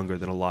years younger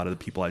than a lot of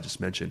the people I just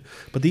mentioned.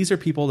 But these are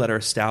people that are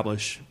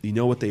established. You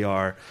know what they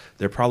are.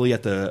 They're probably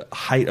at the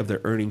height of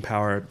their earning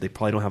power. They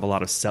probably don't have a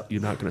lot of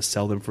you're not going to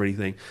sell them for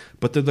anything.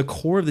 But they're the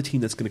core of the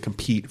team that's going to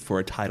compete for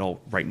a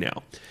title right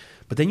now.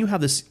 But then you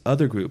have this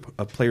other group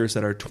of players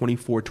that are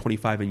 24,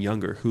 25 and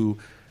younger who,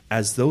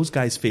 as those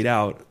guys fade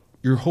out,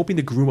 you're hoping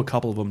to groom a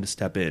couple of them to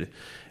step in.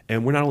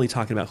 And we're not only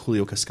talking about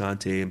Julio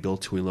Cascante and Bill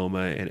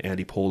Tuiloma and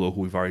Andy Polo,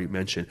 who we've already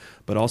mentioned,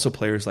 but also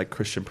players like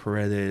Christian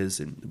Paredes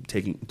and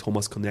taking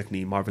Tomas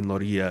Konechny, Marvin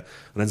Loria.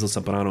 Renzo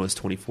Zambrano is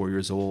 24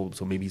 years old,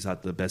 so maybe he's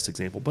not the best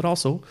example. But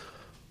also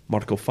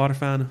Marco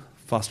Farfan,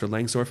 Foster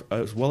Langsdorff,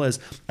 as well as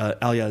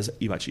Aljaž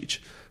Ivačić,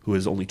 who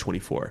is only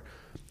 24.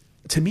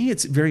 To me,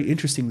 it's very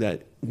interesting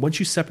that once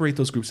you separate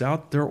those groups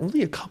out, there are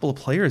only a couple of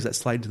players that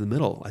slide into the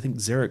middle. I think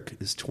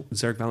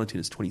Zarek Valentin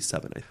is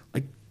 27.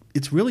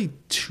 It's really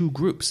two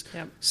groups.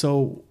 Yep.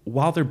 So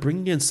while they're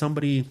bringing in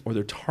somebody or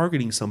they're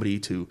targeting somebody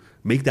to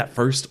make that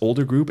first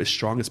older group as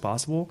strong as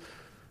possible,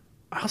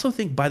 I also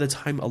think by the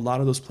time a lot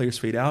of those players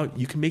fade out,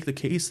 you can make the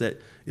case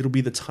that it'll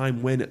be the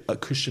time when a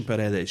Christian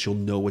Paredes, you'll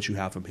know what you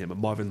have from him. A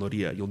Marvin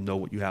Loria, you'll know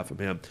what you have from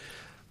him.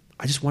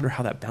 I just wonder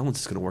how that balance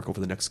is going to work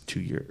over the next 2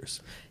 years.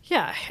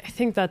 Yeah, I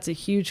think that's a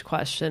huge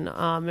question.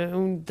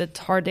 That's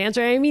hard to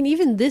answer. I mean,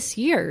 even this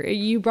year,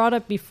 you brought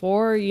up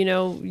before,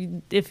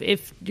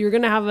 if you're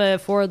going to have a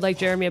forward like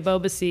Jeremy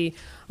Ebobisse,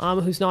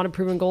 who's not a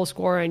proven goal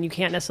scorer, and you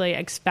can't necessarily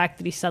expect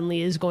that he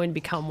suddenly is going to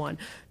become one,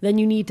 then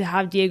you need to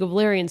have Diego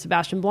Valeri and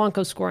Sebastian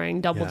Blanco scoring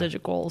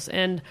double-digit goals.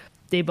 And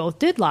they both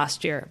did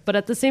last year. But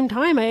at the same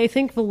time, I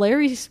think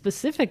Valeri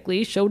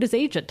specifically showed his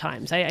age at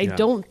times. I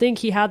don't think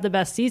he had the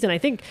best season. I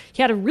think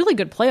he had a really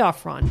good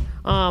playoff run.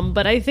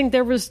 But I think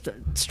there was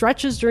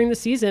stretches during the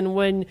season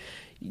when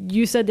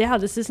you said, yeah,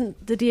 this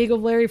isn't the Diego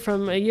Valeri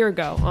from a year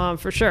ago,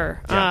 for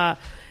sure. Yeah.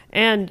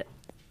 And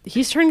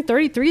he's turning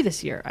 33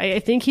 this year. I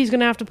think he's going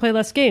to have to play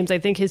less games. I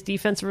think his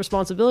defensive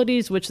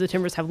responsibilities, which the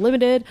Timbers have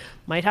limited,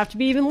 might have to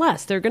be even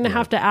less. They're going to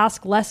have to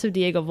ask less of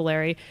Diego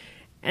Valeri.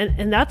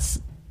 And that's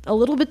a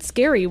little bit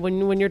scary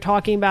when you're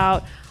talking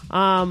about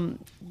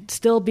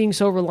still being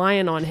so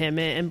reliant on him.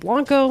 And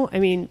Blanco,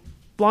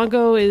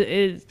 Blanco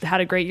had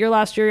a great year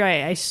last year.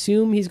 I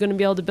assume he's going to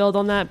be able to build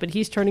on that, but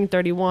he's turning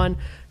 31.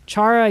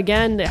 Chara,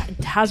 again,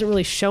 hasn't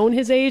really shown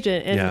his age.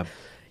 And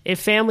if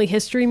family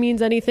history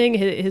means anything,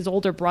 his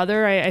older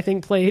brother, I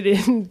think, played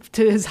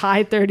into his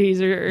high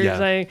 30s or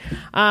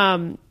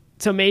something.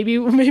 So maybe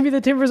the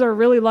Timbers are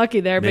really lucky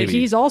there, but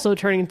he's also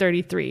turning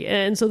 33.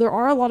 And so there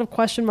are a lot of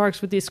question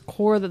marks with this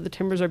core that the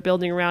Timbers are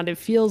building around. It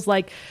feels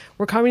like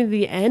we're coming to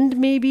the end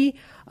maybe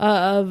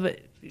of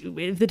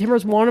if the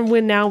Timbers want to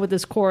win now with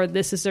this core,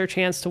 this is their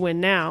chance to win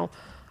now.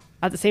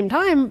 At the same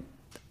time,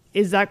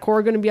 is that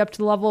core going to be up to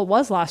the level it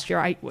was last year?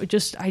 I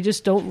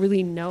just don't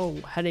really know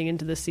heading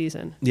into this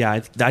season.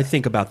 Yeah, I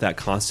think about that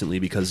constantly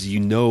because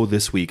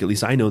this week, at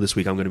least I know this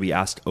week, I'm going to be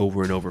asked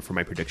over and over for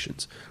my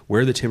predictions.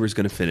 Where are the Timbers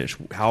going to finish?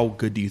 How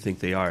good do you think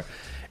they are?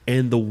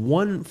 And the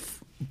one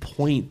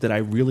point that I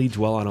really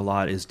dwell on a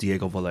lot is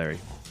Diego Valeri.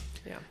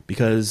 Yeah.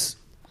 Because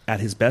at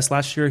his best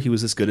last year, he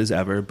was as good as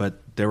ever,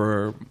 but there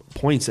were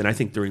points, and I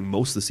think during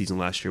most of the season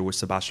last year, where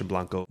Sebastian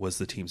Blanco was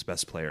the team's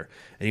best player.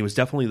 And he was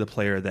definitely the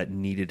player that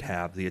needed to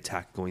have the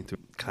attack going through,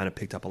 kind of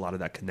picked up a lot of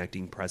that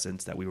connecting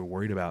presence that we were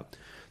worried about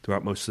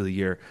throughout most of the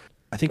year.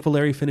 I think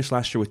Valeri finished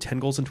last year with 10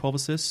 goals and 12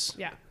 assists.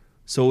 Yeah.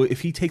 So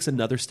if he takes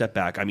another step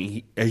back,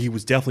 he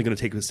was definitely going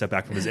to take a step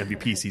back from his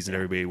MVP season,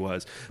 everybody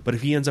was. But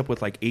if he ends up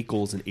with like 8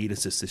 goals and 8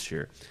 assists this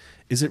year,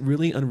 is it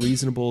really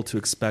unreasonable to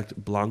expect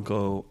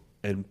Blanco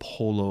and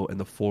Polo and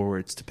the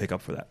forwards to pick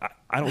up for that?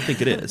 I don't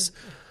think it is.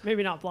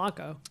 Maybe not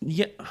Blanco.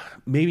 Yeah,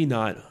 maybe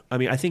not.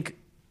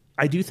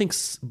 I do think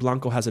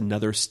Blanco has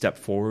another step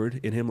forward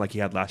in him like he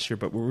had last year,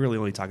 but we're really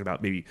only talking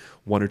about maybe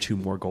 1 or 2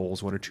 more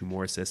goals, 1 or 2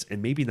 more assists,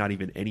 and maybe not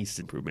even any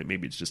improvement.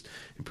 Maybe it's just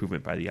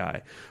improvement by the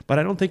eye. But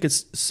I don't think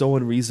it's so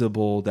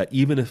unreasonable that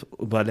even if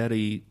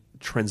Valeri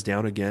trends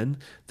down again,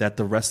 that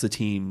the rest of the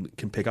team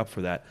can pick up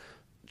for that.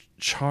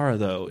 Chara,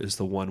 though, is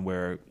the one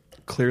where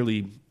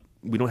clearly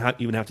we don't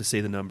even have to say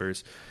the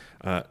numbers.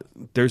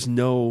 There's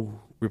no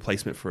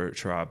replacement for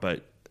Chara,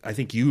 but I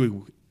think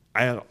you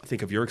I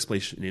think of your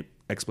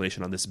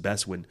explanation on this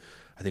best when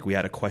I think we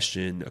had a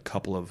question a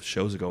couple of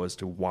shows ago as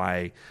to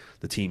why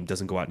the team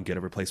doesn't go out and get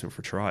a replacement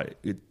for Chara.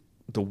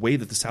 The way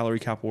that the salary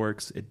cap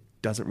works, it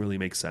doesn't really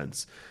make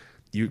sense.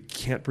 You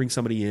can't bring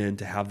somebody in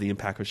to have the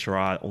impact of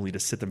Chara only to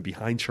sit them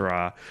behind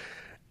Chara,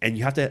 and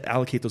you have to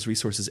allocate those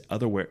resources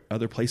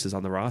other places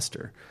on the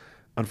roster.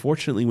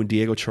 Unfortunately, when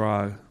Diego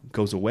Chara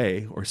goes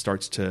away or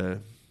starts to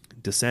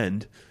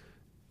descend,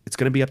 it's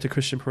going to be up to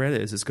Christian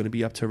Paredes. It's going to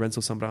be up to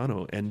Renzo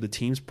Zambrano, and the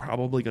team's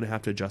probably going to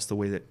have to adjust the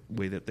way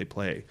that they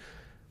play.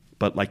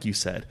 But like you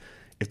said,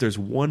 if there's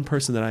one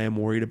person that I am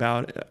worried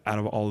about out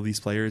of all of these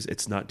players,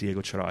 it's not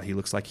Diego Chara. He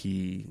looks like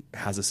he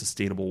has a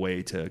sustainable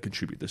way to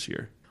contribute this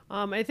year.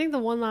 I think the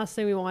one last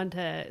thing we wanted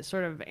to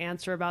sort of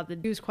answer about the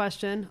dues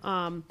question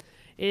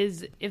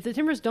is if the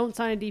Timbers don't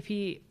sign a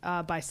DP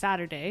by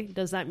Saturday,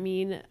 does that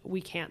mean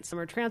we can't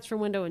summer transfer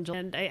window in July?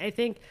 And I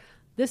think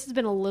this has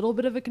been a little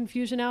bit of a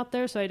confusion out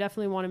there, so I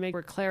definitely want to make sure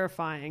we're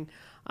clarifying.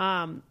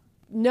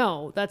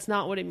 No, that's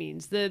not what it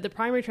means. The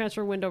primary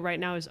transfer window right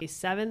now is May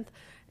 7th,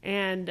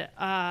 and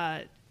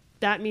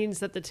that means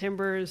that the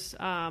Timbers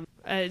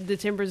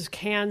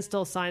can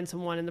still sign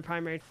someone in the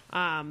primary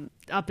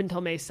up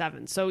until May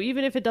 7th. So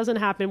even if it doesn't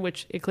happen,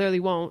 which it clearly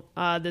won't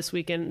this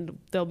weekend,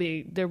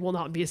 there will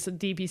not be a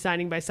DP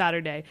signing by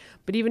Saturday.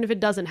 But even if it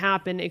doesn't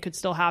happen, it could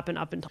still happen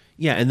up until...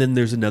 Yeah, and then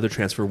there's another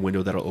transfer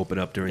window that'll open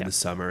up during the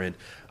summer. And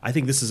I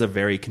think this is a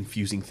very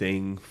confusing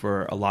thing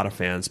for a lot of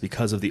fans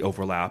because of the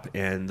overlap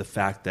and the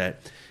fact that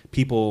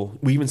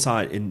we even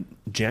saw it in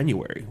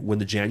January when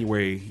the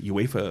January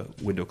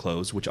UEFA window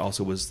closed, which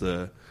also was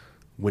the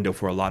window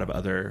for a lot of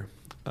other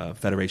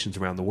federations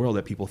around the world,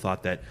 that people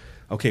thought that,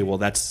 okay, well,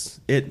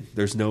 that's it.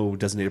 There's no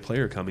designated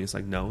player coming. It's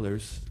like, no,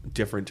 there's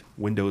different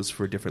windows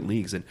for different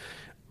leagues. And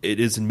it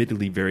is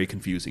admittedly very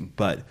confusing.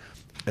 But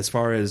as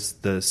far as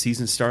the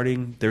season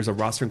starting, there's a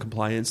roster and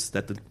compliance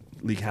that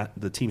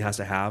the team has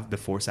to have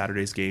before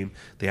Saturday's game.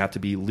 They have to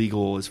be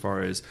legal as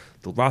far as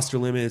the roster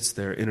limits,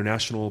 their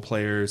international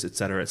players, et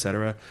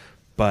cetera,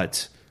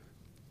 but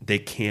they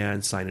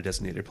can sign a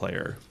designated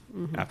player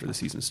after the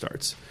season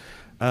starts.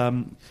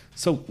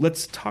 So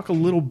let's talk a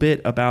little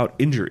bit about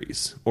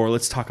injuries, or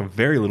let's talk a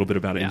very little bit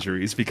about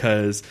injuries,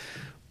 because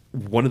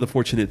one of the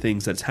fortunate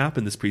things that's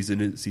happened this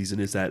preseason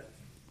is that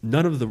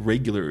none of the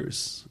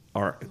regulars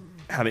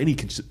have any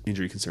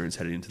injury concerns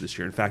headed into this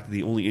year. In fact,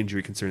 the only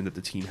injury concern that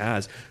the team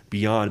has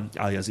beyond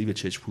Aljaž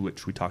Ivičić,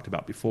 which we talked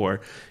about before,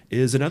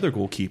 is another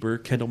goalkeeper,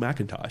 Kendall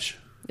McIntosh.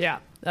 Yeah.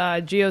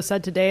 Gio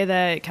said today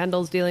that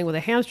Kendall's dealing with a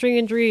hamstring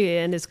injury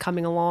and is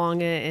coming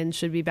along and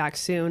should be back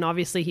soon.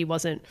 Obviously, he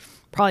wasn't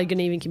probably going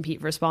to even compete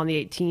for a spot in the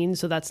 18,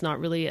 so that's not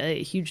really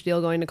a huge deal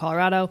going to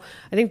Colorado.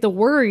 I think the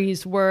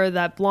worries were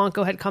that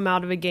Blanco had come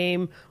out of a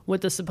game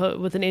with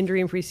an injury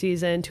in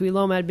preseason. Tui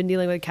Loma had been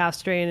dealing with a calf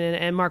strain,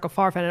 and Marco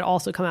Farfan had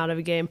also come out of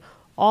a game.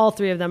 All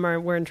three of them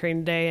were in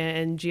training today,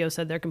 and Gio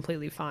said they're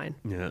completely fine.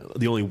 Yeah,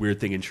 the only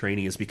weird thing in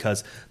training is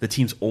because the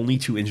team's only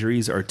two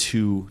injuries are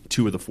two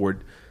of the four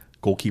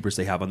goalkeepers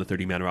they have on the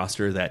 30-man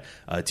roster, that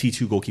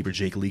T2 goalkeeper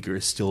Jake Leaker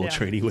is still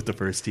training with the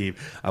first team.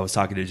 I was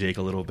talking to Jake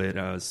a little bit, and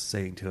I was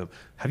saying to him,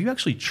 have you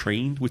actually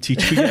trained with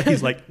T2 yet?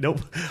 He's like, nope.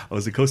 I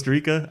was in Costa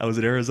Rica, I was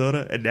in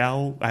Arizona, and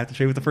now I have to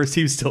train with the first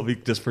team still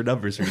just for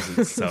numbers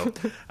reasons. So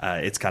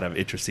it's kind of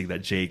interesting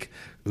that Jake,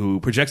 who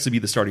projects to be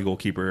the starting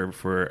goalkeeper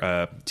for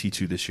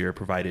T2 this year,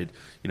 provided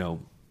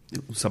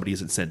somebody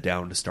isn't sent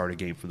down to start a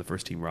game from the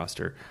first team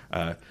roster.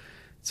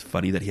 It's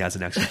funny that he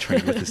hasn't actually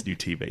trained with his new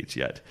teammates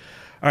yet.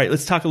 All right,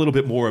 let's talk a little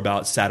bit more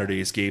about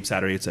Saturday's game.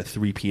 Saturday, it's a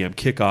 3 p.m.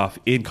 kickoff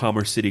in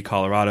Commerce City,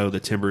 Colorado. The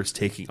Timbers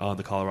taking on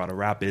the Colorado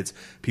Rapids.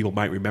 People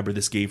might remember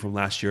this game from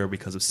last year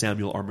because of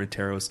Samuel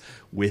Armenteros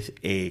with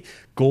a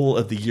goal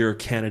of the year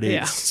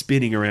candidate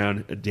spinning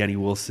around Danny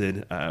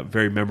Wilson.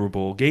 Very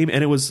memorable game.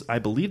 And it was, I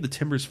believe, the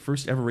Timbers'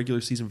 first ever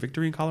regular season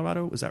victory in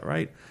Colorado. Was that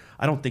right?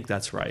 I don't think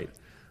that's right.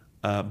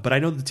 But I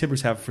know the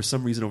Timbers have, for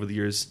some reason over the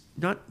years,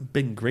 not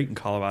been great in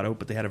Colorado,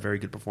 but they had a very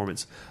good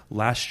performance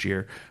last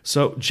year.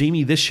 So,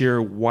 Jamie, this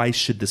year, why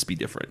should this be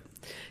different?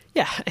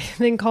 Yeah, I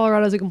think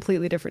Colorado's a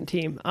completely different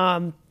team.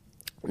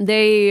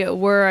 They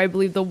were, I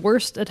believe, the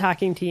worst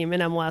attacking team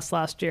in MLS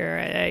last year.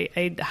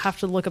 I have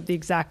to look up the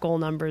exact goal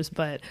numbers,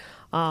 but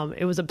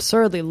it was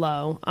absurdly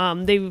low.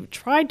 They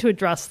tried to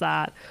address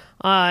that,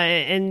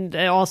 and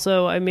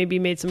also maybe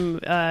made some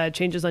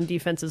changes on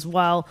defense as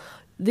well.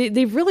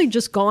 They've really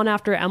just gone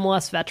after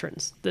MLS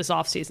veterans this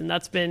offseason.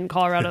 That's been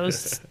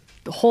Colorado's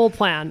whole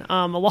plan.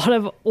 A lot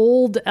of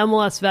old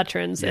MLS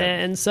veterans. Yeah.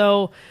 And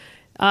so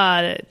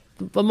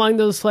among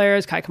those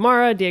players, Kai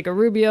Kamara, Diego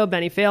Rubio,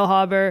 Benny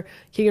Feilhaber,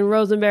 Keegan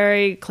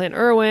Rosenberry, Clint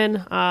Irwin.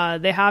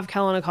 They have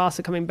Kellen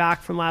Acosta coming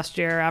back from last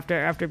year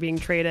after being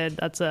traded.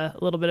 That's a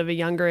little bit of a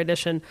younger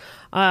addition.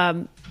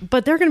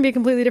 But they're going to be a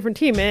completely different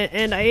team.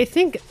 And I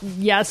think,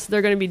 yes,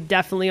 they're going to be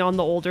definitely on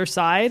the older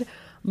side.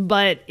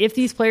 But if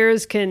these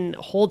players can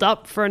hold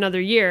up for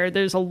another year,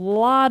 there's a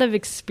lot of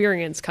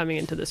experience coming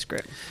into this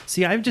group.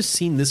 See, I've just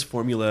seen this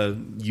formula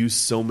used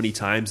so many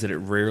times that it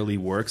rarely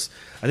works.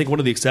 I think one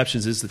of the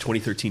exceptions is the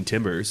 2013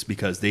 Timbers,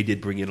 because they did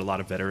bring in a lot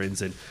of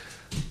veterans, and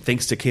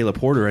thanks to Caleb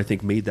Porter, I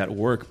think made that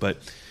work. But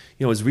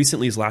as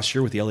recently as last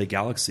year with the LA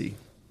Galaxy,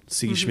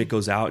 Sigi Schmidt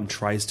goes out and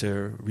tries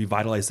to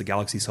revitalize the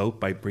Galaxy's hope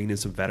by bringing in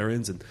some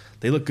veterans, and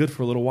they look good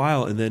for a little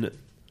while, and then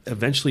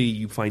eventually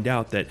you find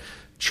out that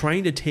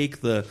trying to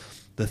take the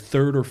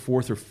third or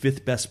fourth or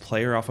fifth best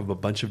player off of a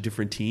bunch of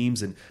different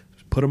teams and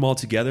put them all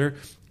together,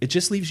 it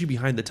just leaves you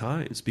behind the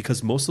times,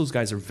 because most of those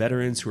guys are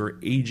veterans who are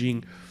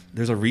aging.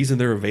 There's a reason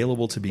they're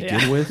available to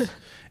begin with.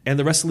 And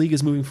the rest of the league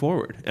is moving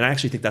forward. And I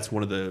actually think that's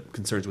one of the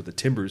concerns with the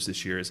Timbers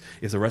this year is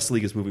if the rest of the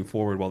league is moving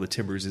forward while the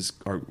Timbers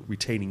are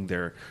retaining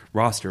their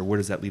roster, where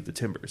does that leave the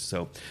Timbers?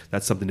 So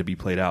that's something to be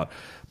played out.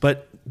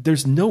 But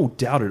there's no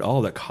doubt at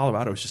all that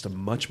Colorado is just a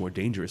much more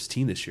dangerous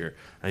team this year.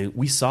 I mean,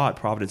 we saw at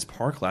Providence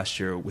Park last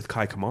year with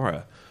Kai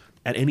Kamara.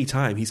 At any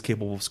time, he's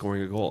capable of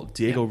scoring a goal.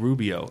 Diego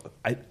Rubio.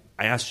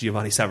 I asked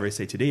Giovanni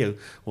Savarese today,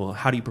 well,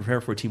 how do you prepare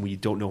for a team when you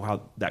don't know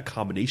how that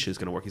combination is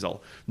going to work? He's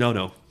all,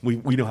 no,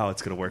 we know how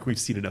it's going to work. We've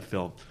seen enough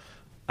film.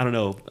 I don't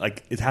know,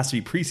 it has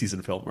to be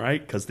preseason film, right?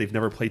 Because they've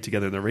never played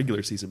together in the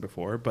regular season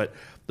before. But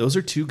those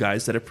are two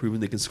guys that have proven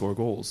they can score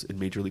goals in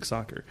Major League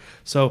Soccer.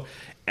 So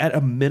at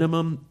a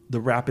minimum, the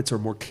Rapids are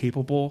more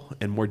capable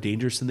and more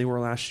dangerous than they were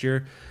last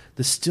year.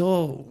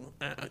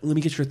 Let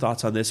me get your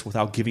thoughts on this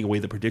without giving away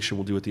the prediction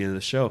we'll do at the end of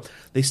the show.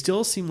 They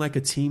still seem like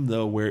a team,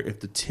 though, where if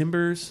the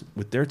Timbers,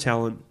 with their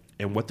talent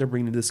and what they're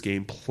bringing to this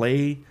game,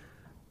 play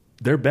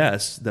their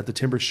best, that the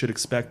Timbers should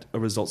expect a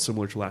result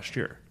similar to last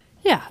year.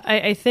 Yeah,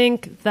 I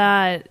think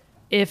that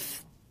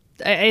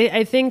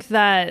I think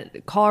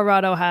that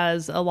Colorado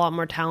has a lot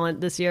more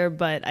talent this year,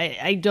 but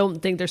I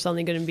don't think they're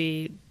suddenly going to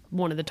be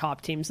one of the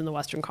top teams in the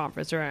Western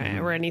Conference or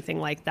anything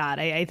like that.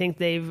 I think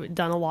they've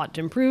done a lot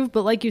to improve,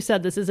 but like you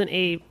said, this isn't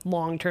a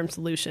long-term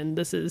solution.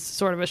 This is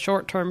sort of a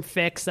short-term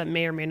fix that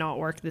may or may not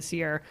work this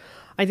year.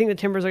 I think the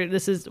Timbers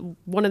this is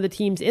one of the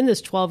teams in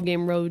this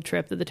 12-game road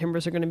trip that the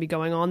Timbers are going to be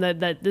going on,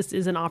 that this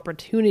is an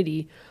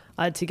opportunity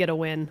to get a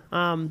win.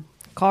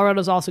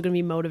 Colorado's also going to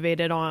be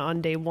motivated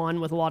on day one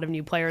with a lot of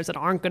new players that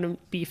aren't going to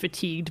be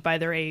fatigued by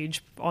their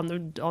age on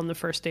the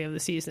first day of the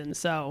season.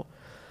 So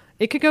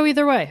it could go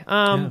either way.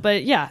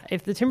 But yeah,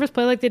 if the Timbers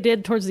play like they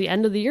did towards the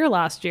end of the year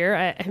last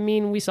year, I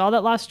mean, we saw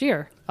that last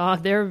year.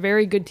 They're a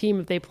very good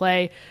team if they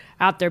play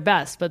at their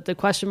best. But the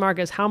question mark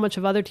is how much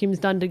have other teams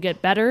done to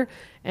get better,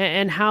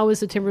 and how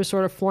is the Timbers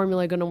sort of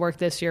formula going to work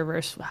this year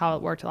versus how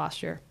it worked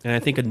last year? And I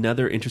think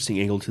another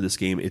interesting angle to this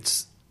game,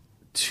 it's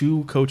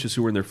two coaches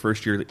who were in their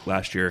first year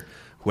last year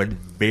who had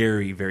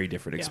very, very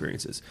different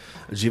experiences.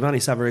 Giovanni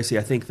Savarese,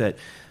 I think that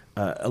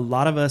a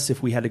lot of us,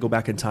 if we had to go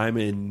back in time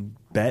and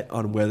bet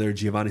on whether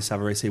Giovanni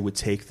Savarese would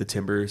take the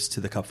Timbers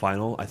to the Cup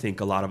final, I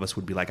think a lot of us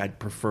would be like, I'd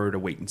prefer to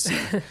wait and see.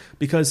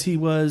 Because he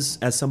was,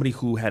 as somebody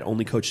who had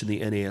only coached in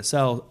the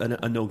NASL, an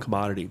unknown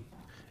commodity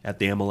at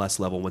the MLS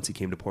level once he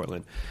came to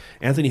Portland.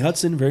 Anthony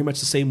Hudson, very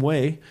much the same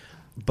way,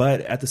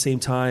 but at the same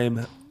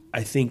time,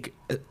 I think,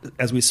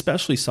 as we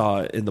especially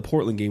saw in the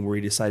Portland game where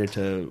he decided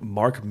to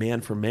mark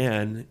man for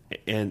man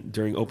and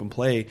during open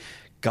play,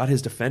 got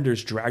his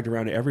defenders dragged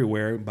around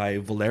everywhere by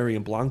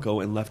Valerian Blanco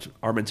and left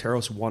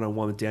Armenteros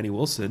one-on-one with Danny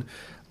Wilson,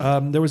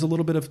 there was a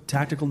little bit of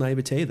tactical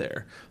naivete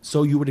there.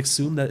 So you would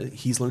assume that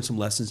he's learned some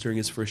lessons during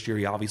his first year.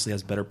 He obviously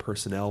has better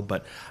personnel,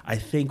 but I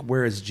think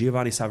whereas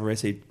Giovanni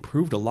Savarese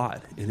proved a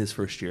lot in his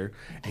first year,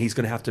 and he's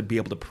going to have to be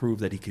able to prove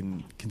that he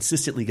can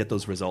consistently get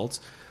those results,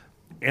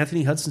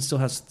 Anthony Hudson still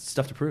has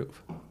stuff to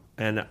prove.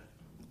 And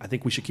I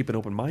think we should keep an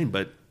open mind,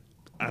 but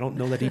I don't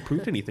know that he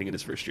proved anything in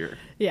his first year.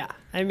 Yeah,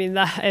 I mean,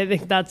 I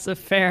think that's a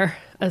fair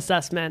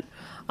assessment.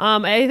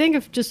 I think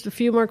of just a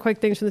few more quick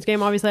things from this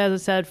game. Obviously,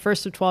 as I said,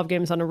 first of 12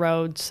 games on the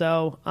road,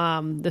 so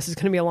this is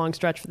going to be a long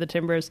stretch for the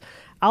Timbers.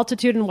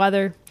 Altitude and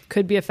weather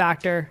could be a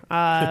factor.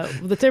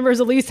 The Timbers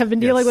at least have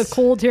been dealing with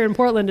cold here in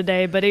Portland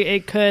today, but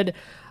it could...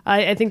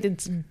 I think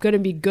it's going to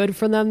be good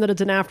for them that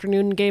it's an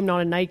afternoon game,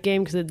 not a night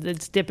game, because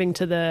it's dipping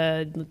to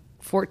the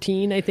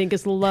 14, I think,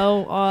 is the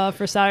low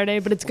for Saturday.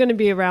 But it's going to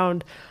be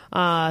around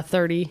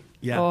 30.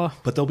 Yeah,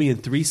 but they'll be in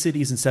 3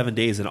 cities in 7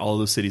 days, and all of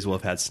those cities will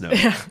have had snow.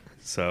 Yeah.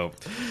 So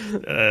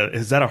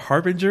is that a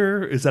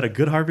harbinger? Is that a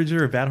good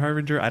harbinger or a bad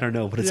harbinger? I don't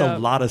know, but it's a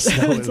lot of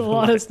snow. It's a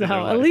lot of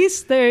snow. At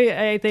least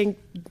I think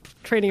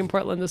training in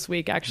Portland this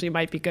week actually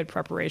might be good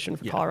preparation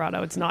for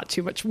Colorado. It's not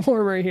too much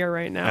warmer here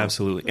right now.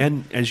 Absolutely.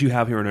 And as you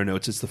have here in our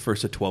notes, it's the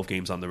first of 12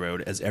 games on the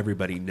road, as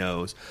everybody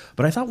knows.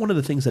 But I thought one of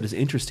the things that is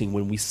interesting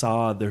when we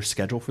saw their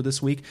schedule for this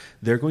week,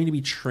 they're going to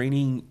be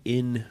training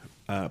in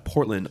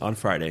Portland on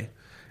Friday,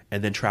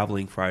 and then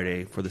traveling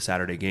Friday for the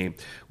Saturday game,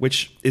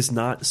 which is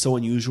not so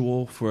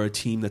unusual for a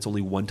team that's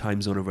only one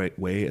time zone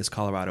away as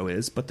Colorado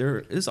is. But there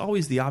is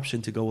always the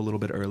option to go a little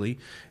bit early,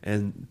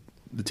 and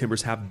the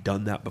Timbers have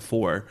done that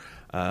before.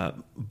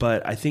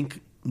 But I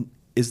think,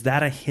 is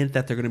that a hint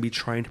that they're going to be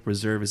trying to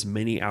preserve as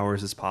many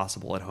hours as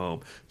possible at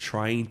home,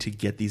 trying to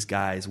get these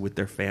guys with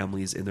their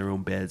families in their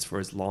own beds for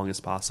as long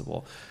as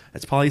possible?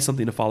 It's probably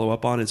something to follow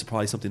up on. It's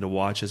probably something to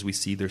watch as we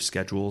see their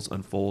schedules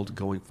unfold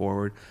going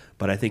forward.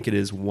 But I think it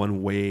is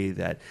one way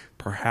that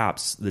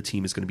perhaps the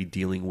team is going to be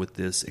dealing with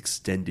this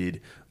extended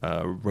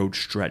road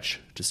stretch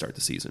to start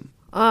the season.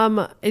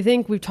 I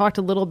think we've talked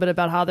a little bit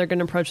about how they're going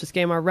to approach this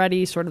game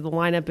already, sort of the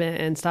lineup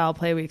and style of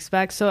play we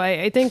expect. So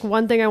I think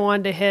one thing I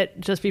wanted to hit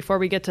just before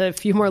we get to a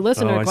few more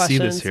listener questions. I see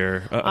this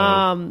here.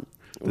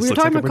 We were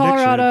talking about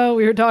Colorado.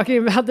 We were talking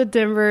about the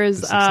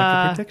Timbers. This looks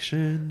like a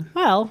prediction.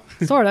 Well,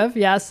 sort of,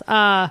 yes.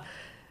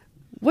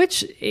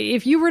 Which,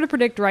 if you were to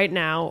predict right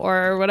now,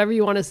 or whatever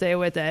you want to say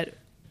with it,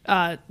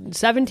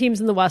 7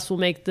 teams in the West will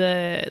make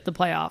the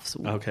playoffs.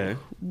 Okay.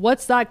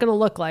 What's that going to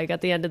look like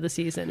at the end of the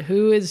season?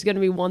 Who is going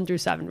to be 1 through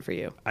 7 for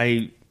you?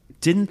 I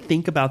didn't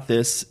think about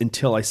this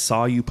until I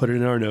saw you put it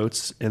in our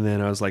notes, and then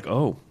I was like,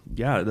 oh,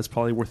 yeah, that's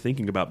probably worth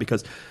thinking about,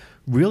 because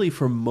really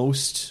for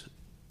most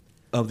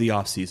of the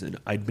offseason,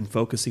 I'd been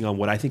focusing on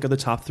what I think are the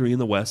top 3 in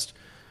the West,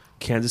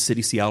 Kansas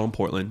City, Seattle, and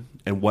Portland,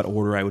 and what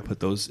order I would put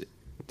those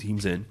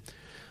teams in.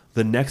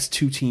 The next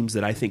 2 teams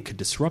that I think could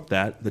disrupt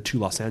that, the 2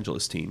 Los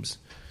Angeles teams.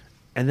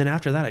 And then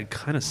after that, I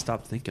kind of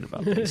stopped thinking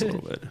about things a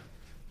little bit.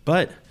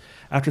 But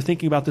after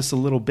thinking about this a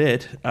little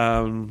bit,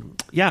 I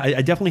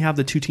definitely have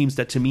the 2 teams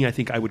that, to me, I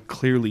think I would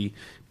clearly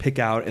pick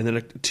out, and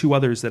then 2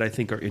 others that I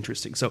think are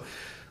interesting. So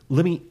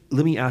let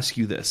me ask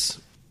you this.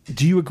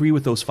 Do you agree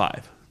with those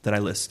 5 that I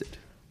listed?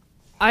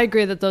 I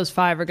agree that those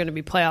 5 are going to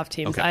be playoff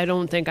teams. Okay. I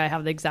don't think I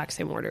have the exact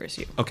same order as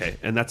you. Okay,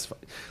 and that's fine.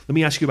 Let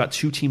me ask you about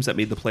 2 teams that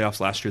made the playoffs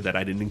last year that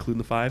I didn't include in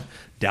the 5,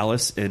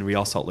 Dallas and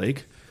Real Salt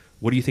Lake.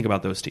 What do you think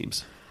about those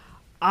teams?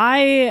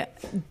 I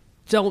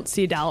don't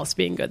see Dallas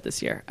being good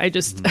this year. I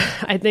just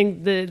I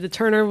think the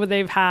turnover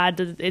they've had,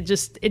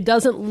 it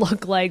doesn't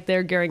look like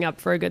they're gearing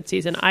up for a good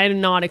season. I do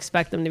not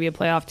expect them to be a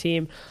playoff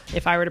team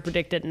if I were to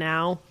predict it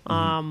now.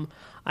 I'm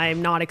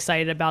not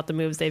excited about the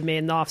moves they've made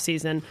in the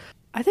offseason.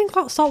 I think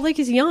Salt Lake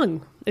is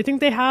young. I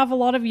think they have a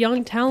lot of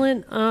young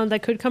talent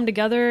that could come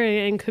together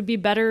and could be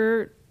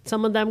better,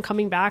 some of them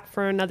coming back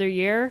for another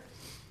year.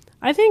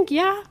 I think,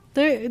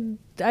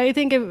 I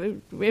think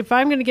if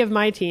I'm going to give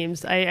my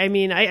teams,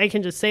 I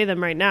can just say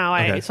them right now.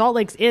 Okay. Salt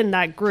Lake's in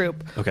that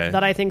group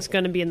that I think is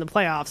going to be in the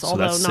playoffs, so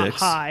although that's not 6.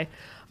 high.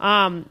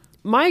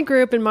 My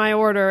group in my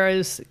order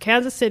is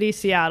Kansas City,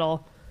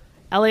 Seattle,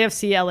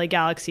 LAFC, LA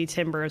Galaxy,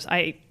 Timbers.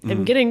 I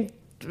am getting...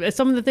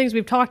 Some of the things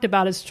we've talked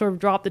about has sort of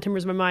dropped the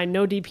Timbers in my mind.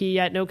 No DP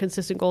yet, no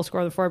consistent goal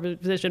scorer in the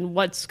forward position.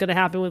 What's going to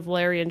happen with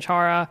Valeri and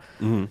Chara?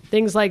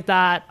 Things like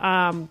that.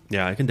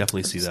 Yeah, I can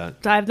definitely see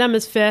that. I have them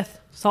as 5th.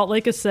 Salt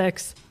Lake is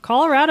 6th.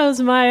 Colorado's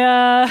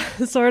my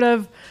sort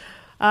of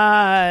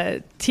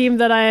team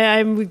that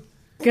I'm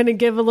going to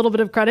give a little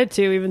bit of credit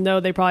to, even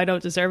though they probably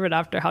don't deserve it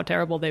after how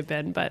terrible they've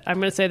been. But I'm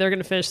going to say they're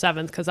going to finish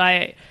 7th because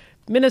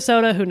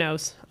Minnesota, who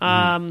knows?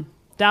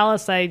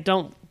 Dallas, I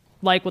don't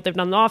like what they've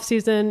done in the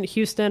offseason.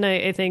 Houston,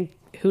 I think,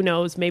 who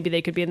knows? Maybe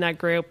they could be in that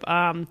group.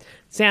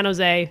 San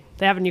Jose,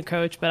 they have a new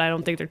coach, but I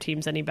don't think their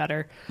team's any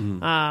better.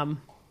 And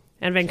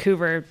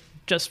Vancouver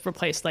just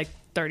replaced like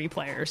 30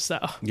 players. So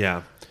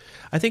yeah,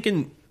 I think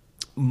in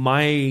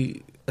my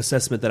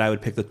assessment that I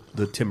would pick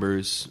the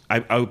Timbers,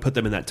 I would put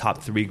them in that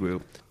top 3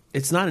 group.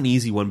 It's not an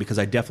easy one because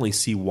I definitely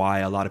see why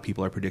a lot of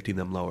people are predicting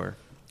them lower.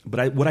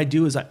 But what I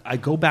do is I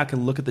go back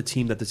and look at the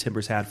team that the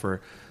Timbers had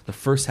for the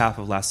first half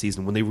of last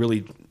season when they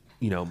really,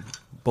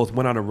 both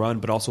went on a run,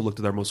 but also looked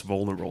at their most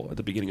vulnerable at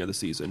the beginning of the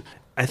season.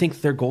 I think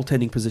their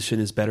goaltending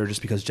position is better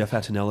just because Jeff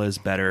Attinella is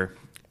better,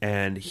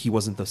 and he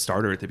wasn't the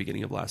starter at the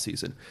beginning of last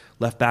season.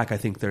 Left back, I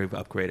think they've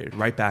upgraded.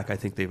 Right back, I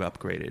think they've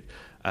upgraded.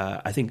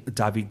 I think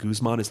David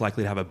Guzman is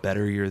likely to have a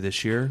better year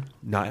this year,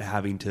 not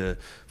having to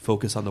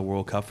focus on the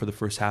World Cup for the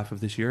first half of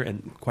this year.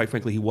 And quite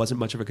frankly, he wasn't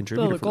much of a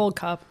contributor. the Gold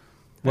Cup.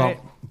 Well, right?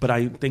 But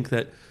I think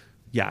that,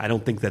 I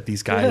don't think that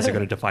these guys are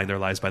going to define their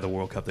lives by the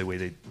World Cup the way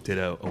they did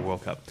a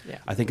World Cup. Yeah.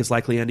 I think it's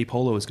likely Andy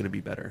Polo is going to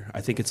be better.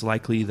 I think it's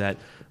likely that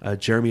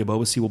Jeremy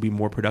Abobasi will be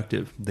more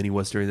productive than he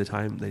was during the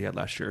time that he had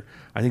last year.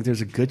 I think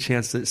there's a good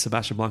chance that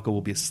Sebastian Blanco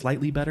will be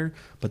slightly better,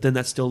 but then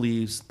that still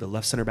leaves the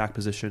left center back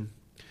position,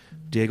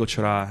 Diego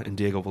Chara and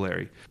Diego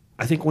Valeri.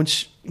 I think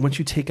once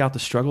you take out the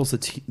struggles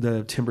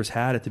the Timbers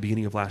had at the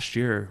beginning of last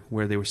year,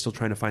 where they were still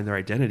trying to find their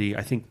identity,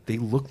 I think they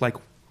look like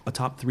a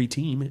top 3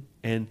 team,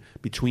 and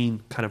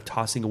between kind of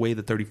tossing away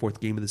the 34th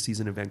game of the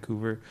season in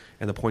Vancouver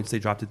and the points they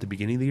dropped at the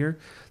beginning of the year,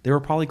 they were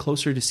probably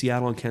closer to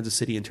Seattle and Kansas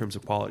City in terms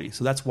of quality.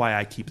 So that's why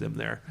I keep them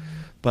there.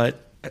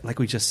 But like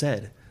we just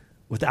said,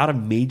 without a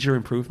major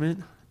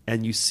improvement,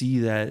 and you see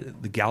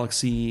that the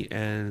Galaxy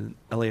and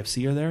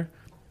LAFC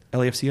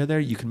are there,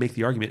 you can make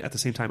the argument at the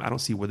same time, I don't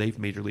see where they've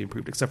majorly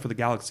improved, except for the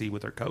Galaxy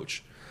with their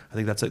coach. I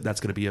think that's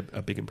going to be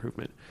a big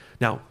improvement.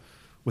 Now,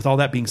 with all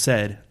that being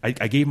said, I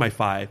gave my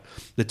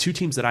 5. The 2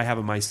 teams that I have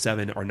in my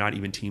 7 are not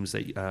even teams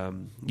that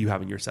you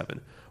have in your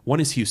 7. One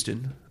is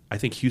Houston. I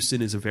think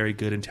Houston is a very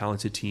good and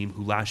talented team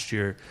who last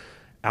year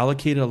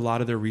allocated a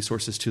lot of their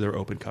resources to their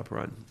Open Cup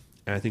run.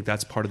 And I think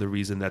that's part of the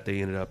reason that they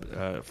ended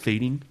up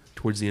fading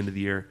towards the end of the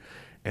year.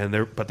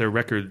 But their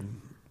record,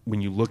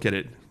 when you look at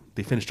it,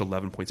 they finished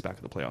 11 points back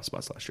in the playoff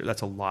spots last year.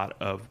 That's a lot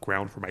of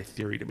ground for my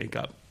theory to make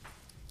up.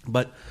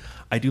 But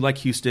I do like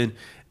Houston,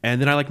 and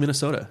then I like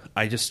Minnesota.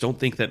 I just don't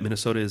think that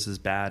Minnesota is as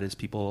bad as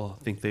people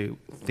think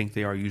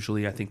they are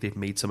usually. I think they've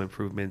made some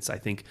improvements. I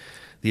think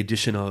the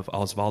addition of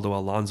Osvaldo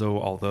Alonso,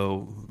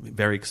 although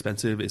very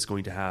expensive, is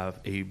going to have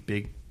a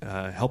big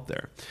help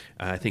there.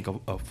 I think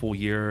a full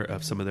year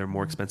of some of their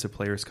more expensive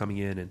players coming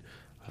in and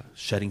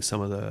shedding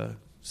some of the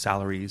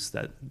salaries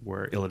that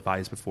were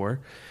ill-advised before.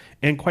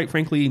 And quite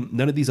frankly,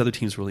 none of these other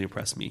teams really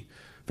impressed me.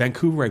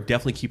 Vancouver, I'm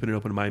definitely keeping an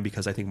open mind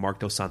because I think Mark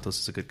Dos Santos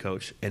is a good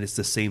coach, and it's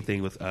the same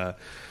thing with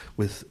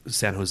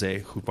San Jose,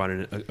 who brought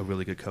in a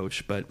really good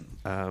coach. But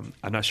I'm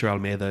not sure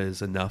Almeida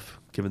is enough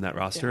given that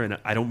roster, and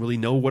I don't really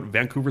know what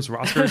Vancouver's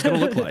roster is going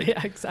to look like.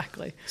 Yeah,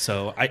 exactly.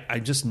 So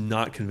I'm just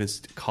not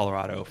convinced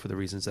Colorado for the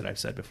reasons that I've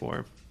said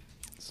before.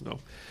 So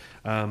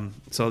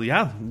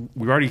yeah,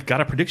 we've already got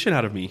a prediction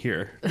out of me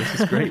here. This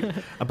is great.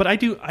 But I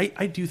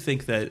do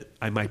think that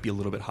I might be a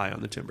little bit high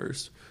on the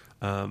Timbers.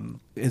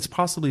 It's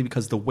possibly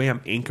because the way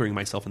I'm anchoring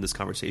myself in this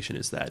conversation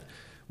is that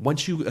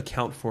once you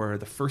account for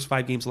the first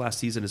 5 games of last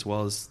season as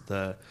well as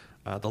the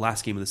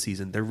last game of the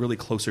season, they're really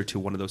closer to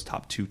one of those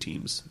top 2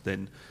 teams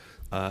than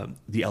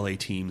the LA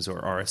teams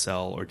or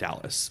RSL or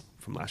Dallas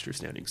from last year's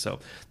standing. So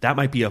that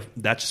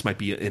just might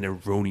be an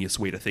erroneous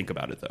way to think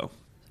about it, though.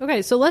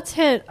 Okay, so let's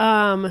hit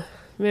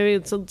maybe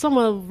it's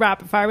somewhat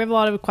rapid fire. We have a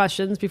lot of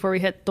questions before we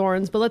hit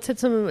Thorns, but let's hit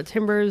some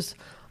Timbers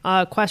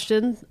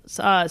questions,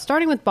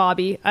 starting with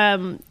Bobby.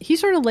 He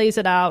sort of lays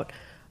it out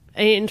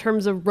in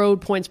terms of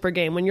road points per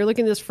game. When you're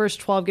looking at this first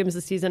 12 games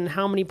of the season,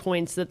 how many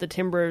points that the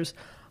Timbers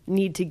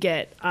need to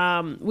get.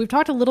 We've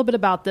talked a little bit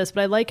about this,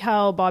 but I like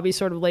how Bobby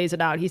sort of lays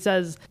it out. He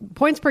says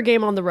points per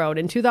game on the road.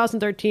 In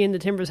 2013, the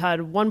Timbers had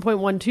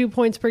 1.12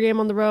 points per game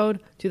on the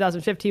road.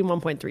 2015,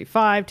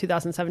 1.35.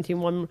 2017,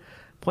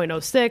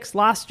 1.06.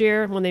 Last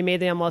year, when they made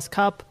the MLS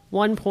Cup,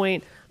 1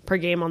 point per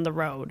game on the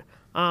road.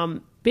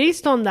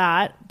 Based on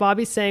that,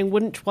 Bobby's saying,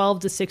 wouldn't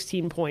 12 to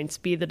 16 points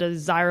be the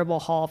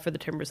desirable haul for the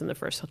Timbers in the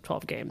first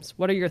 12 games?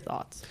 What are your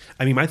thoughts?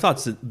 I mean, my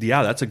thoughts,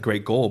 yeah, that's a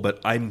great goal, but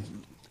I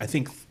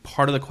think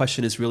part of the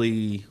question is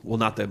really, well,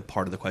 not the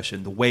part of the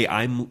question. The way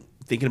I'm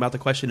thinking about the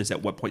question is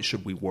at what point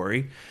should we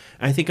worry?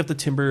 And I think if the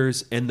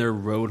Timbers end their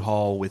road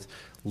haul with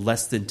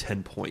less than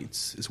 10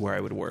 points is where I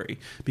would worry.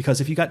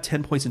 Because if you got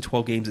 10 points in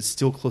 12 games, it's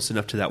still close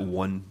enough to that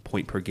 1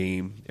 point per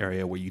game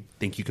area where you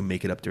think you can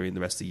make it up during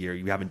the rest of the year.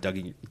 You haven't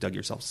dug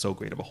yourself so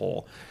great of a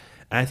hole.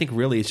 And I think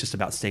really it's just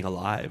about staying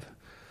alive.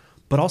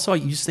 But also,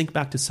 you just think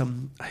back to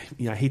some,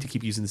 I hate to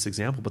keep using this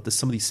example, but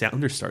some of these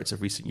Sounders starts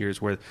of recent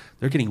years where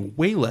they're getting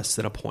way less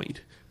than a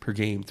point per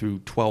game through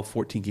 12,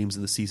 14 games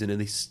in the season, and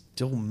they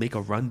still make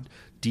a run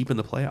deep in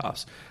the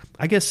playoffs.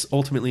 I guess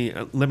ultimately,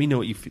 let me know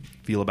what you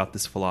feel about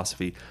this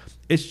philosophy.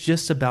 It's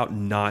just about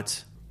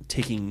not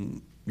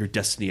taking your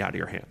destiny out of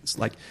your hands.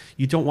 Like,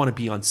 you don't want to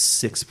be on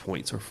 6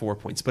 points or 4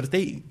 points, but if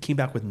they came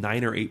back with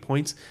 9 or 8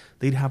 points,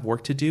 they'd have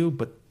work to do,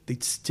 but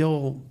they'd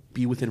still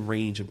be within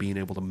range of being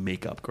able to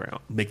make that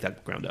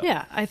ground up.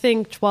 Yeah, I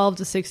think 12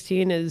 to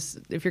 16 is,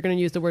 if you're going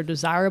to use the word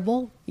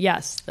desirable,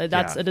 yes,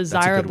 that's a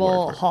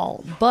desirable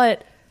haul.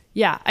 But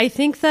yeah, I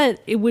think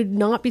that it would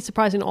not be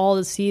surprising at all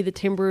to see the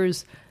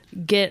Timbers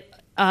get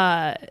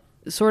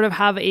sort of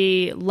have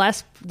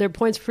their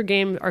points per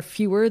game are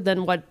fewer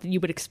than what you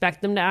would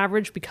expect them to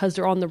average because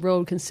they're on the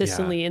road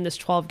consistently in this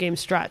 12-game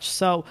stretch.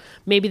 So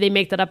maybe they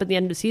make that up at the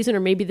end of the season, or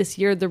maybe this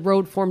year the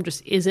road form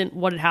just isn't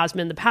what it has been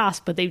in the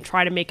past, but they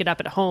try to make it up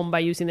at home by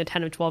using the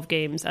 10 of 12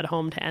 games at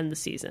home to end the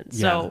season. Yeah.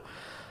 So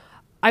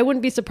I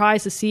wouldn't be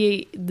surprised to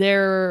see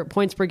their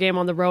points per game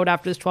on the road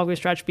after this 12-game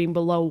stretch being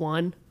below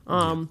 1,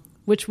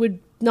 which would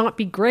not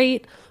be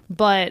great,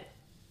 but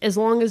as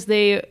long as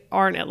they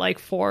aren't at like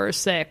 4 or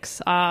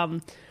 6,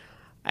 7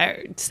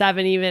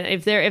 even,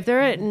 if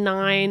they're at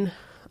 9,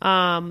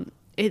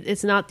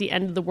 it's not the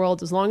end of the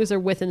world as long as they're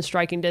within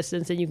striking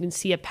distance and you can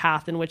see a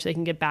path in which they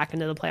can get back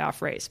into the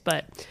playoff race.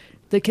 But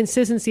the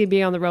consistency of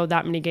being on the road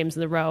that many games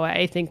in a row,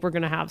 I think we're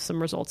going to have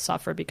some results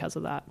suffer because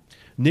of that.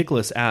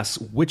 Nicholas asks,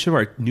 which of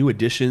our new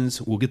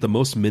additions will get the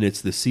most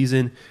minutes this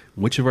season?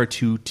 Which of our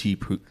two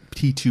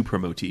T2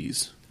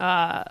 promotees?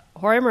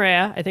 Jorge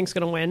Morea, I think, is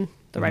going to win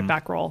the right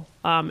back role.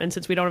 And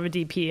since we don't have a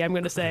DP, I'm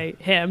going to say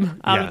him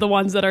out of the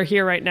ones that are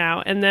here right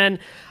now. And then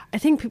I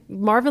think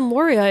Marvin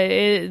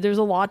Loria, there's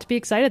a lot to be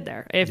excited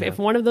there. If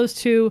one of those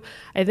two,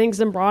 I think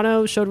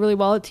Zambrano showed really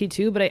well at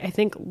T2, but I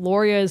think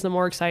Loria is the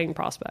more exciting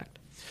prospect.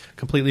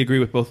 Completely agree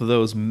with both of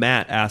those.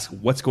 Matt asks,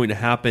 what's going to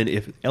happen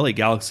if LA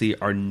Galaxy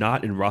are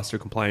not in roster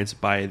compliance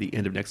by the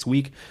end of next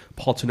week?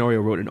 Paul Tenorio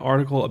wrote an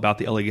article about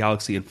the LA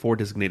Galaxy and 4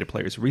 designated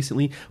players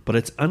recently, but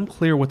it's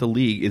unclear what the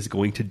league is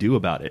going to do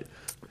about it.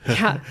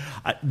 Yeah.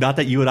 Not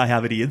that you and I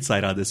have any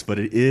insight on this, but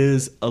it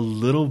is a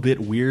little bit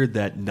weird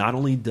that not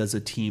only does a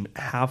team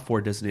have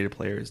 4 designated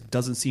players,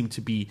 doesn't seem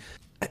to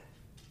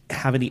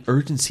have any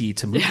urgency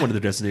to move one of the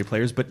designated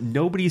players, but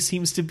nobody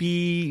seems to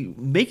be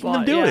making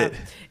them do it.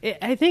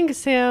 I think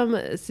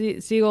Sam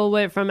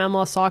Siegel from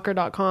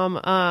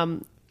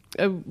MLSsoccer.com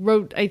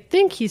wrote, I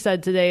think he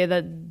said today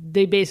that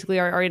they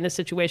basically are in a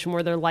situation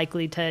where they're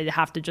likely to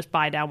have to just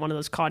buy down one of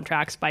those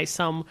contracts by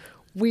some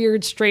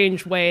weird,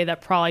 strange way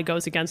that probably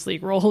goes against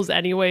league rules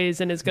anyways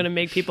and is going to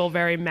make people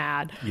very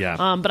mad. Yeah.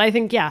 But I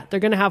think, they're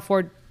going to have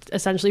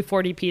essentially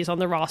 4 DPs on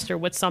the roster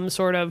with some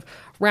sort of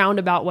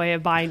roundabout way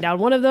of buying down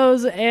one of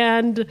those.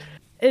 And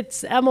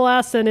it's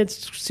MLS and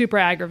it's super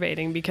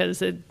aggravating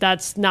because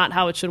that's not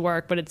how it should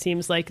work. But it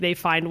seems like they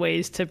find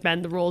ways to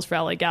bend the rules for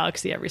LA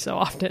Galaxy every so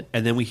often.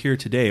 And then we hear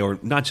today, or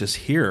not just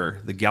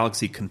here, the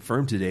Galaxy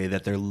confirmed today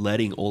that they're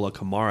letting Ola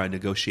Kamara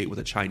negotiate with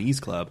a Chinese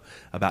club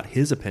about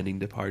his impending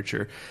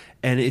departure.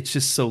 And it's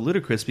just so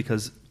ludicrous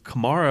because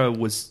Kamara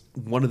was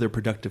one of their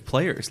productive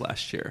players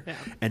last year. Yeah.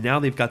 And now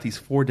they've got these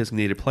 4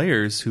 designated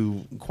players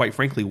who, quite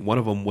frankly, one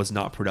of them was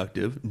not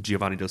productive,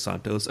 Giovanni Dos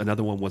Santos.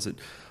 Another one wasn't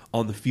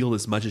on the field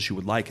as much as you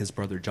would like, his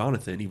brother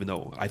Jonathan, even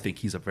though I think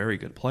he's a very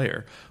good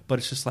player. But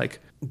it's just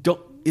like,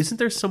 isn't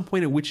there some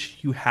point at which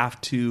you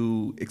have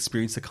to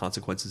experience the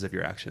consequences of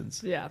your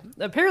actions? Yeah,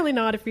 apparently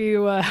not if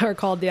you are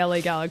called the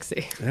LA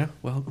Galaxy. Yeah,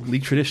 well,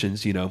 league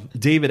traditions,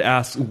 David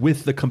asks,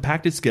 with the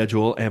compacted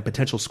schedule and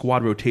potential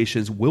squad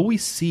rotations, will we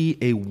see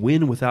a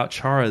win without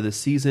Chara this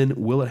season?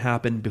 Will it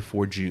happen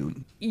before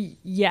June?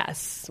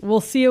 Yes,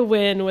 we'll see a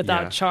win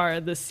without Yeah.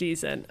 Chara this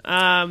season.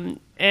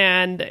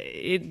 And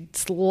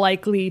it's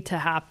likely to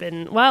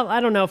happen. Well, I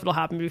don't know if it'll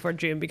happen before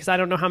June because I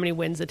don't know how many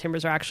wins the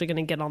Timbers are actually going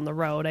to get on the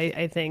road.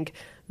 I think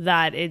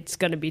that it's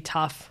going to be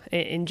tough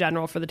in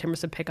general for the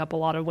Timbers to pick up a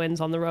lot of wins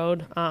on the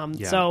road.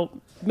 So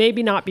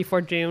maybe not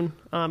before June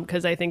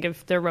because I think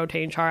if they're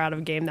rotating Chara out of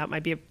a game, that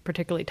might be a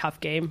particularly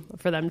tough game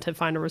for them to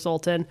find a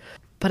result in.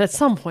 But at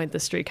some point, the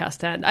streak has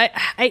to end.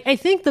 I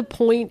think the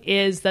point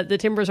is that the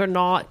Timbers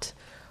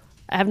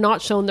have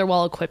not shown they're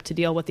well equipped to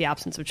deal with the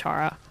absence of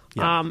Chara.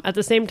 Yeah. At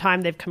the same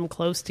time, they've come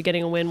close to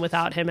getting a win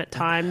without him at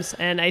times.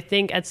 And I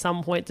think at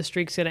some point the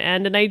streak's going to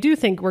end. And I do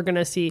think we're going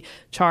to see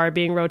Chara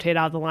being rotated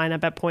out of the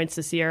lineup at points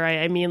this year.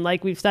 I mean,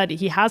 like we've said,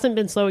 he hasn't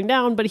been slowing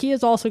down, but he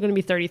is also going to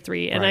be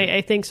 33. And Right.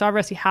 I think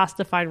Savarese has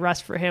to find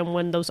rest for him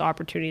when those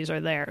opportunities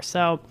are there.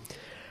 So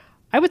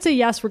I would say,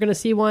 yes, we're going to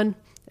see one.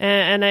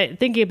 And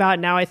thinking about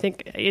it now, I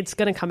think it's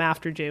going to come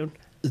after June.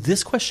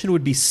 This question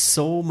would be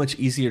so much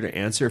easier to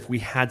answer if we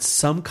had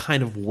some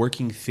kind of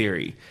working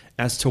theory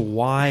as to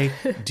why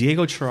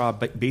Diego Chara,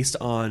 based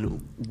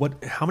on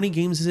how many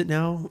games is it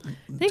now?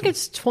 I think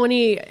it's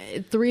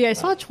 23. I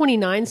saw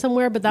 29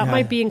 somewhere, but that Yeah.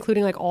 might be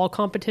including like all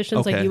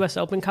competitions, like Okay. U.S.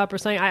 Open Cup or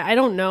something. I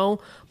don't know,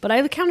 but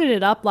I counted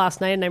it up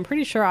last night, and I'm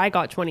pretty sure I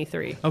got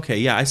 23. Okay,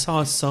 yeah, I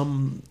saw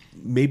some.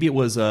 Maybe it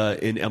was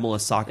in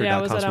MLSsoccer.com Yeah,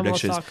 it was at MLS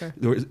predictions. Soccer.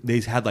 They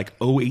had like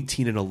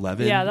 18 and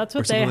 11. Yeah, that's or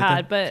what they something like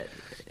had, that. but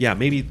Yeah,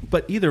 maybe.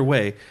 But either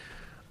way,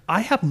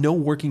 I have no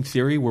working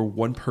theory where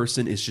one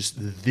person is just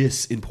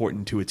this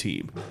important to a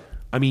team.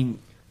 I mean,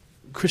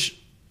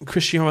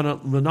 Cristiano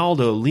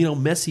Ronaldo, Lionel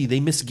Messi,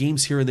 they miss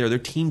games here and there. Their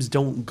teams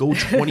don't go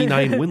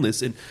 29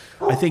 winless. And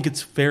I think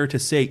it's fair to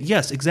say,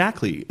 yes,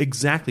 exactly,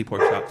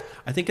 Porkchop.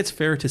 I think it's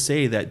fair to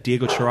say that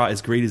Diego Chara,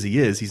 as great as he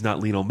is, he's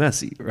not Lionel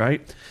Messi,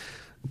 right?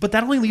 But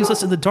that only leaves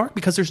us in the dark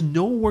because there's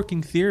no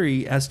working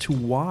theory as to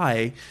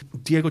why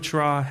Diego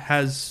Chara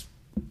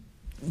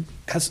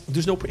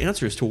there's no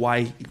answer as to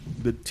why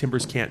the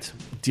Timbers can't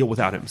deal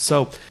without him.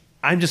 So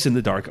I'm just in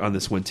the dark on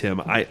this one,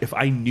 Tim. If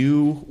I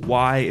knew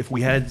why, if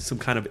we had some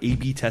kind of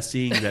A/B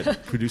testing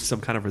that produced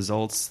some kind of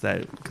results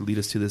that could lead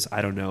us to this,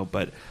 I don't know.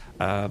 But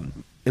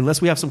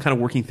unless we have some kind of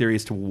working theory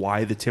as to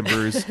why the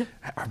Timbers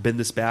have been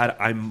this bad,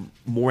 I'm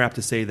more apt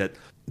to say that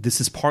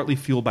this is partly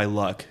fueled by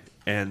luck,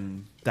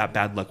 and that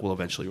bad luck will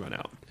eventually run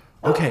out.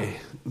 Okay,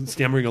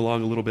 stammering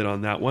along a little bit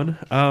on that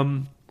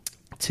one.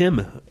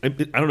 Tim, I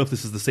don't know if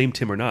this is the same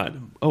Tim or not.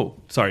 Oh,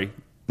 sorry.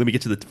 Let me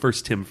get to the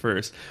first Tim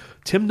first.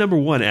 Tim number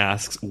 1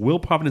 asks, will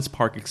Providence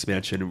Park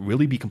expansion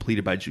really be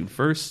completed by June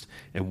 1st?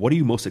 And what are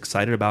you most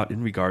excited about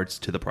in regards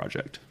to the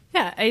project?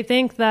 yeah, I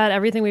think that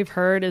everything we've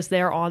heard is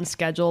they're on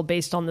schedule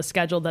based on the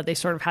schedule that they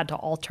sort of had to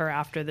alter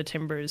after the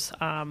Timbers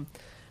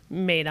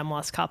made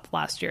MLS Cup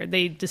last year.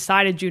 They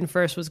decided June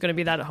 1st was going to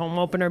be that home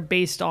opener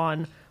based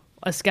on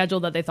a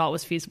schedule that they thought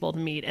was feasible to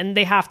meet, and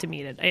they have to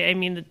meet it. I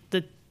mean,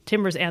 the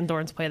Timbers and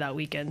Thorns play that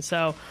weekend,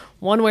 so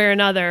one way or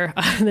another,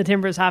 the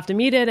Timbers have to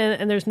meet it,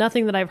 and there's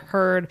nothing that I've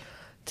heard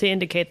to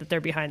indicate that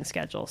they're behind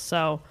schedule.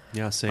 So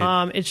Yeah, same.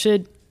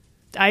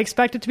 I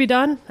expect it to be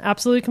done,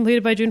 absolutely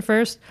completed by June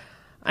 1st.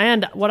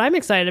 And what I'm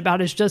excited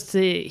about is just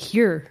to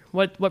hear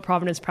what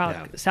Providence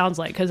sounds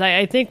like. Because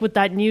I think with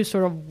that new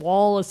sort of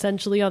wall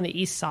essentially on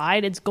the east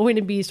side, it's going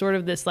to be sort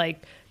of this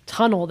like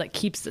tunnel that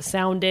keeps the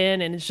sound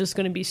in, and it's just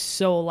going to be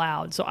so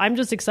loud. So I'm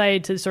just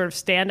excited to sort of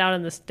stand out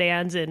in the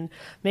stands and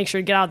make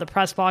sure to get out of the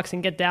press box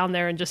and get down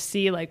there and just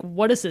see like,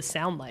 what does this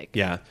sound like?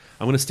 Yeah,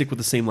 I'm going to stick with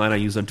the same line I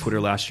used on Twitter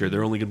last year.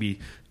 There are only going to be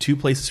 2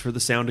 places for the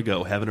sound to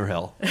go, heaven or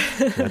hell.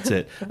 That's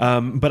it.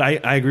 But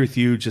I agree with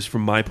you just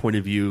from my point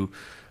of view.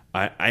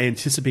 I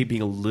anticipate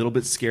being a little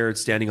bit scared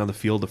standing on the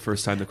field the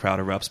first time the crowd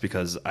erupts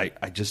because I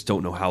just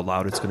don't know how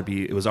loud it's going to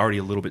be. It was already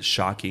a little bit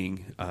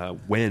shocking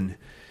when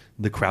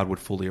the crowd would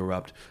fully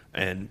erupt.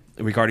 And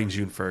regarding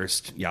June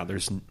 1st, yeah,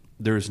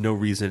 there's no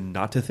reason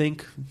not to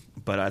think,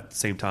 but at the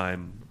same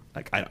time,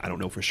 like I don't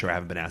know for sure. I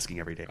haven't been asking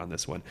every day on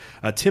this one.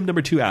 Tim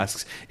number 2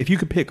 asks, if you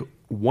could pick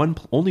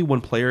only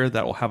one player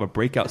that will have a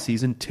breakout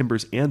season,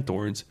 Timbers and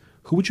Thorns,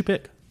 who would you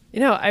pick?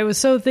 I was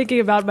so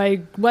thinking about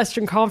my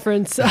Western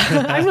Conference.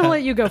 I'm going to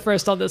let you go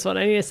first on this one.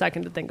 I need a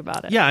second to think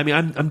about it. Yeah, I mean,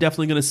 I'm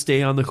definitely going to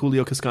stay on the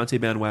Julio Cascante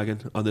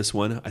bandwagon on this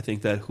one. I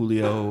think that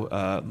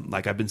Julio,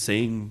 like I've been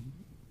saying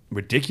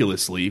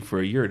ridiculously for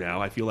a year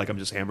now, I feel like I'm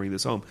just hammering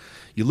this home.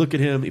 You look at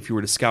him, if you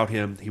were to scout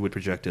him, he would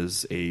project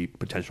as a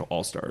potential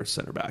all-star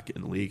center back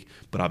in the league,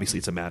 but obviously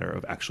it's a matter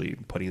of actually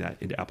putting that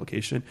into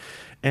application.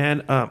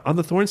 And on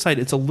the Thorn side,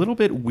 it's a little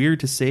bit weird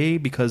to say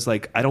because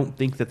like I don't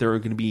think that there are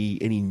going to be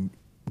any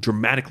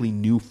dramatically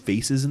new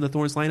faces in the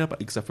Thorns lineup,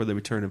 except for the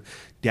return of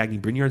Dagny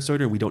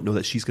Brigniard-Soder. We don't know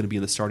that she's going to be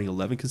in the starting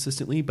 11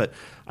 consistently, but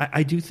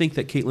I do think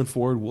that Caitlin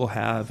Ford will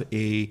have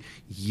a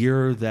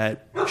year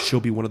that she'll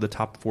be one of the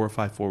top 4 or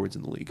 5 forwards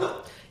in the league.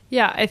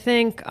 Yeah, I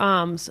think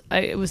I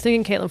was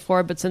thinking Caitlin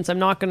Ford, but since I'm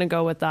not going to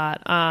go with that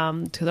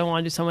because I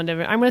want to do someone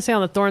different, I'm going to say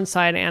on the Thorns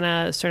side,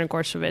 Anna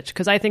Sternogorcevic,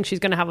 because I think she's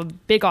going to have a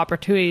big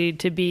opportunity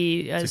to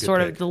be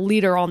sort of the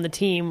leader on the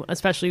team,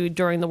 especially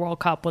during the World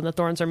Cup when the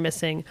Thorns are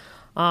missing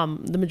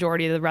the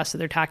majority of the rest of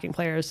their attacking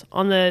players.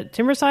 On the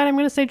Timber side, I'm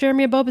going to say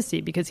Jeremy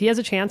Ebobisse because he has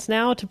a chance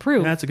now to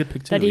prove that's a good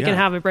pick too, that he can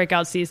have a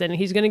breakout season.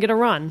 He's going to get a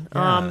run.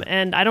 Yeah.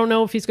 And I don't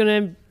know if he's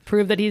going to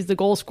prove that he's the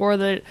goal scorer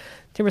that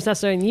Timbers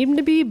necessarily need him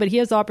to be, but he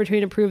has the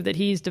opportunity to prove that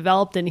he's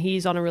developed and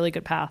he's on a really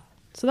good path.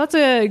 So that's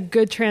a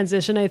good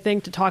transition, I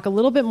think, to talk a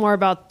little bit more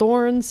about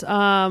Thorns. We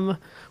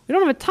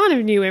don't have a ton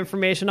of new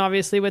information,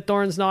 obviously, with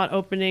Thorns not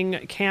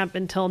opening camp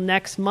until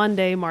next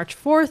Monday, March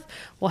 4th.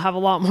 We'll have a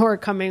lot more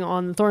coming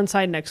on the Thorns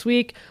side next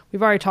week.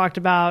 We've already talked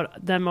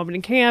about them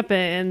opening camp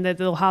and that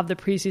they'll have the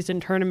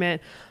preseason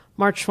tournament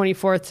March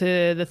 24th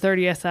to the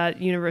 30th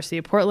at University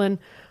of Portland.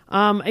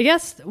 I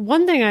guess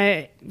one thing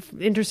I'm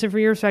interested from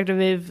your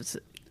perspective is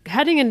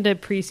heading into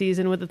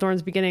preseason with the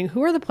Thorns beginning,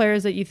 who are the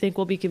players that you think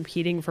will be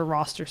competing for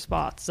roster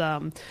spots?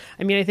 I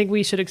think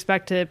we should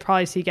expect to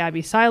probably see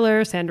Gabby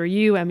Seiler, Sandra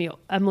Yu,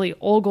 Emily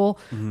Ogle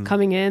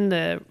coming in,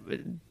 the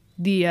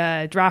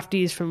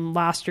draftees from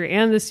last year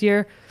and this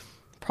year.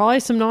 Probably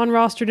some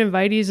non-rostered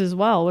invitees as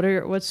well.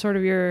 What's sort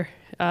of your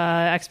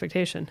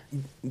expectation?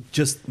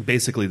 Just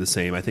basically the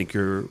same. I think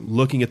you're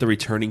looking at the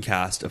returning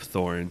cast of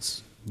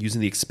Thorns,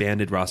 using the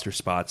expanded roster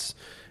spots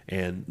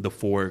and the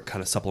 4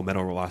 kind of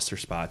supplemental roster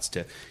spots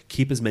to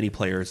keep as many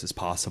players as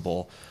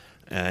possible.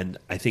 And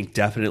I think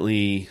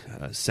definitely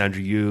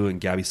Sandra Yu and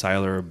Gabby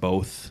Seiler are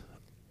both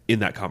in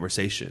that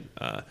conversation.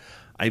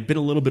 I've been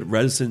a little bit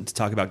reticent to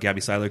talk about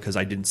Gabby Seiler because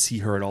I didn't see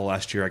her at all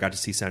last year. I got to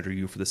see Sandra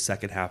Yu for the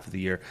second half of the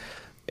year.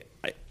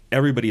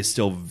 Everybody is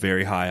still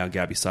very high on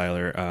Gabby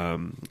Seiler.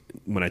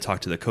 When I talk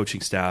to the coaching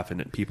staff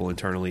and people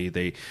internally,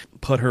 they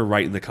put her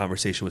right in the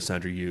conversation with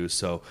Sandra Yu.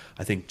 So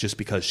I think just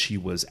because she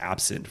was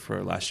absent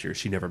for last year,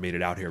 she never made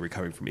it out here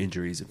recovering from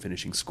injuries and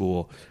finishing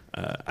school.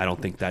 I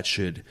don't think that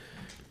should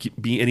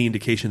be any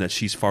indication that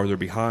she's farther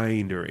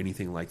behind or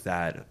anything like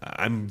that.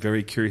 I'm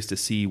very curious to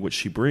see what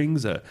she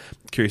brings,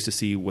 curious to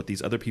see what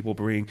these other people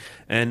bring.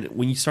 And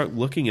when you start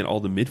looking at all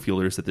the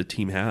midfielders that the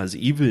team has,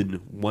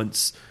 even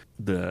once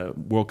the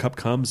World Cup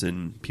comes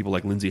and people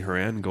like Lindsey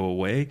Horan go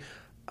away,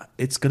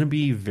 it's going to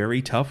be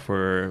very tough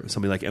for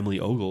somebody like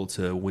Emily Ogle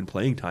to win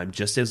playing time,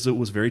 just as it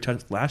was very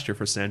tough last year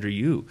for Sandra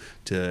Yu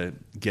to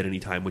get any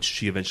time, which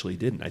she eventually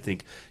didn't. I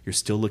think you're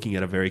still looking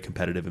at a very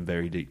competitive and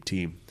very deep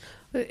team.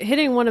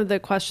 Hitting one of the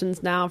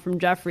questions now from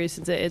Jeffrey,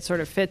 since it sort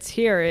of fits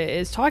here,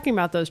 is talking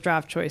about those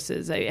draft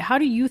choices. How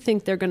do you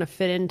think they're going to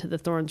fit into the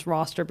Thorns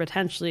roster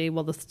potentially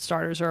while the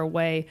starters are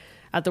away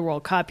at the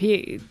World Cup?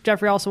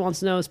 Jeffrey also wants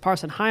to know, is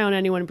Parson high on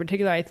anyone in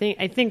particular? I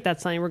think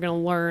that's something we're going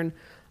to learn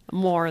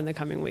more in the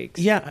coming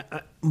weeks. Yeah,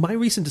 my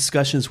recent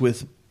discussions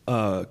with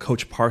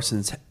Coach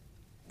Parsons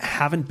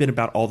haven't been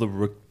about all the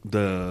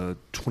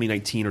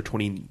 2019 or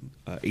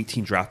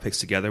 2018 draft picks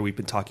together. We've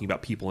been talking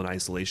about people in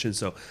isolation.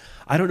 So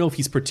I don't know if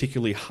he's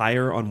particularly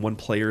higher on one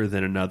player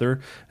than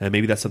another.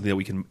 Maybe that's something that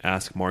we can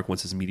ask Mark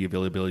once his media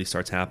availability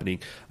starts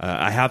happening.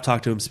 I have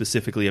talked to him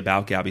specifically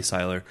about Gabby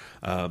Seiler.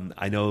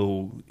 I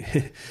know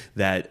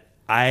that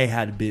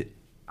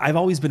I've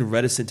always been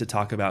reticent to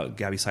talk about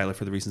Gabby Seiler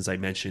for the reasons I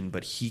mentioned,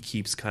 but he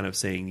keeps kind of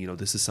saying,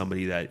 this is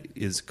somebody that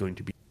is going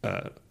to be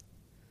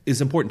is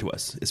important to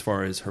us as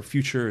far as her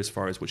future, as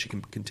far as what she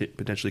can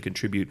potentially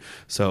contribute.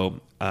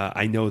 So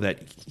I know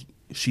that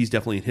she's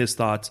definitely in his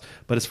thoughts.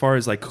 But as far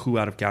as like who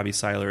out of Gabby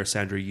Seiler or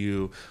Sandra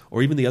Yu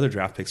or even the other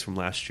draft picks from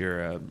last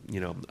year,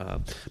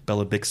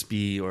 Bella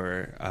Bixby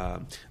or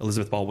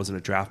Elizabeth Ball wasn't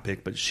a draft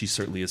pick, but she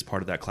certainly is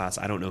part of that class.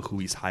 I don't know who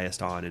he's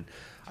highest on. And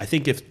I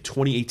think if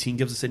 2018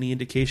 gives us any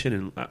indication,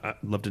 and I'd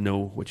love to know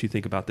what you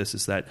think about this,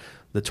 is that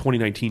the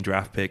 2019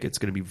 draft pick, it's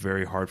going to be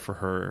very hard for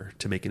her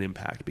to make an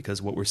impact,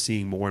 because what we're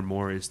seeing more and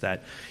more is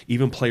that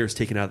even players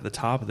taken out at the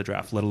top of the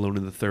draft, let alone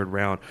in the third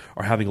round,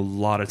 are having a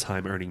lot of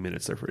time earning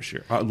minutes their first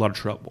year, a lot of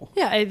trouble.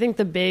 Yeah, I think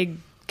the big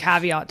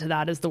caveat to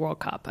that is the World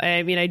Cup.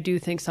 I mean, I do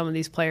think some of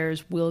these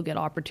players will get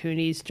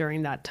opportunities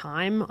during that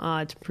time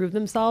to prove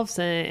themselves.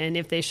 And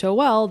if they show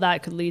well,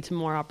 that could lead to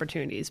more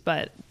opportunities.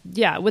 But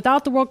yeah,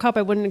 without the World Cup,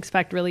 I wouldn't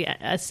expect really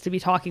us to be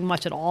talking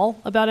much at all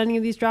about any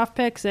of these draft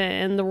picks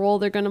and the role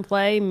they're going to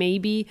play.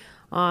 Maybe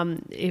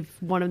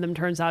if one of them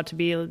turns out to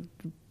be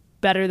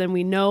better than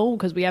we know,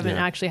 because we haven't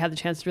actually had the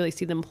chance to really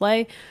see them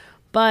play.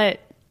 But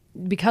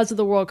because of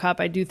the World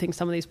Cup, I do think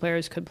some of these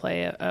players could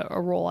play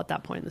a role at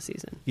that point in the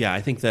season. Yeah, I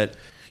think that,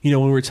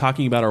 when we were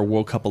talking about our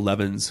World Cup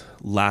 11s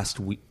last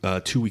week,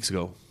 2 weeks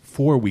ago,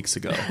 4 weeks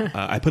ago,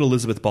 I put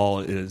Elizabeth Ball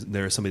in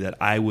there as somebody that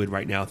I would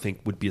right now think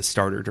would be a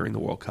starter during the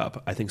World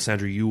Cup. I think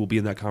Sandra Yu will be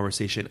in that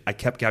conversation. I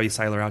kept Gabby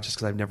Seiler out just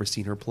because I've never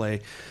seen her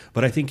play.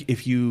 But I think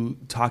if you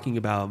talking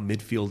about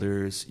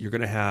midfielders, you're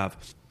going to have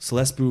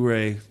Celeste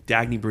Bure,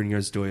 Dagny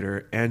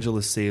Berners-Deuter,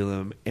 Angela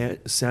Salem,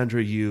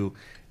 Sandra Yu,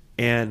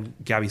 and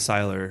Gabby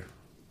Seiler,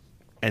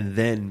 and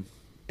then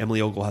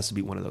Emily Ogle has to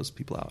beat one of those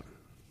people out.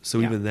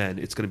 So even then,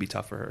 it's going to be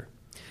tough for her.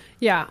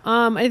 Yeah,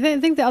 I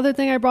think the other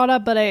thing I brought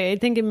up, but I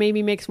think it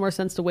maybe makes more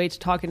sense to wait to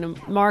talking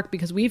to Mark,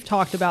 because we've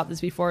talked about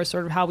this before,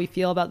 sort of how we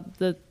feel about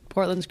the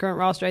Portland's current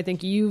roster. I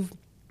think you've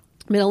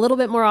been a little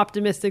bit more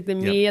optimistic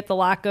than me at the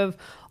lack of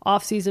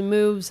off-season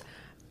moves.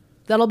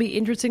 That'll be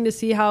interesting to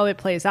see how it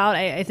plays out.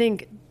 I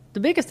think the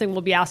biggest thing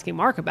we'll be asking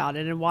Mark about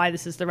it and why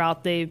this is the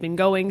route they've been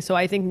going. So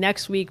I think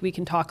next week we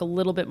can talk a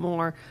little bit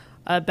more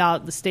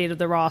about the state of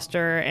the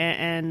roster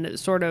and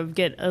sort of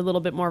get a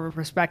little bit more of a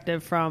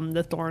perspective from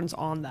the Thorns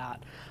on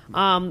that.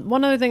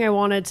 One other thing I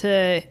wanted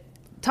to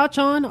touch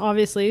on,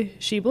 obviously,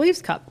 She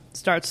Believes Cup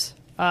starts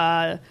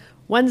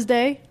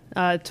Wednesday,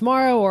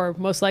 tomorrow, or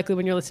most likely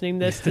when you're listening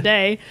to this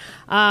today.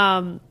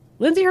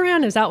 Lindsey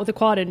Horan is out with a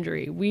quad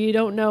injury. We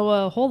don't know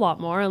a whole lot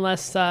more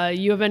unless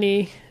you have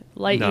any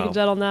you can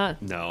shed on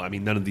that? No, I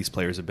mean, none of these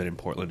players have been in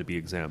Portland to be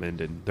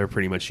examined, and they're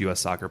pretty much U.S.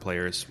 soccer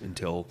players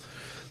until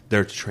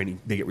they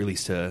get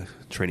released to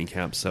training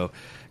camp. So,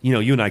 you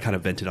and I kind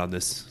of vented on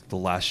this the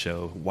last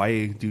show.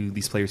 Why do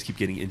these players keep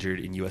getting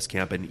injured in U.S.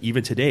 camp? And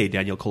even today,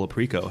 Danielle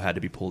Colaprico had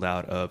to be pulled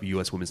out of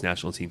U.S. women's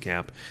national team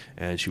camp,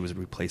 and she was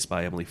replaced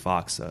by Emily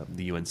Fox,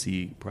 the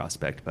UNC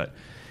prospect. But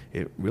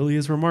it really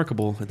is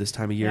remarkable at this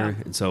time of year.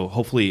 Yeah. And so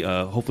hopefully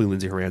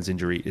Lindsey Horan's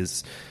injury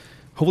is...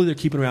 Hopefully they're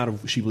keeping her out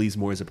of She Believes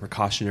more as a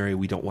precautionary.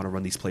 We don't want to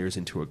run these players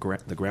into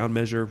the ground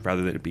measure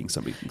rather than it being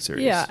something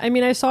serious. Yeah, I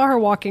mean, I saw her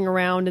walking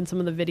around in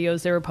some of the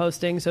videos they were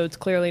posting, so it's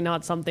clearly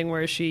not something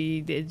where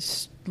she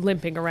is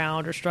limping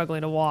around or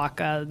struggling to walk.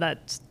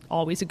 That's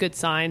always a good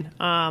sign.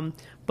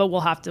 But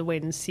we'll have to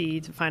wait and see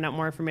to find out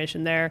more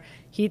information there.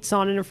 Heat,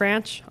 Sonnen, and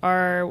Franch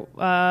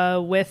are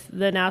with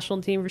the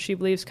national team for She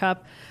Believes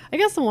Cup. I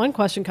guess the one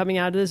question coming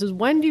out of this is,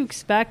 when do you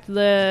expect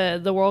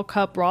the World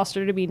Cup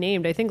roster to be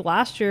named? I think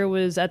last year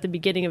was at the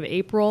beginning of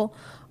April.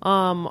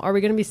 Are we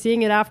going to be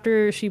seeing it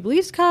after She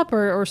Believes Cup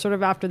or sort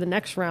of after the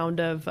next round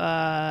of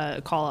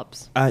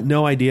call-ups?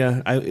 No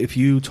idea. If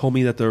you told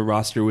me that the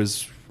roster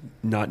was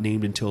not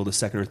named until the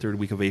second or third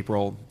week of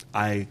April,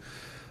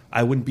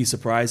 I wouldn't be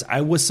surprised.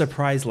 I was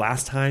surprised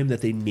last time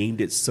that they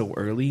named it so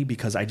early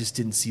because I just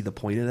didn't see the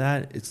point of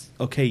that. It's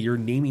okay, you're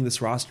naming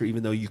this roster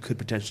even though you could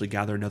potentially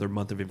gather another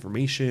month of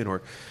information,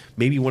 or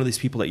maybe one of these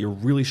people that you're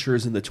really sure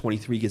is in the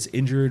 23 gets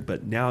injured,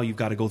 but now you've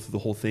got to go through the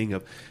whole thing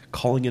of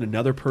calling in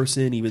another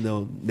person even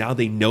though now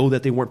they know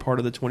that they weren't part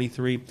of the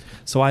 23.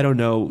 So I don't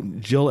know.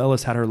 Jill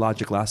Ellis had her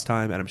logic last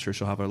time, and I'm sure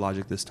she'll have her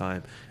logic this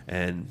time.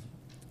 And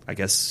I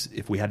guess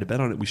if we had to bet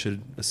on it, we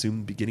should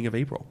assume beginning of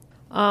April.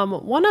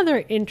 One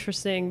other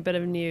interesting bit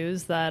of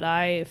news that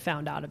I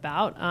found out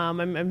about,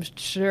 I'm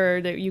sure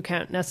that you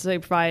can't necessarily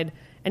provide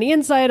any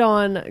insight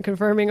on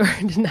confirming or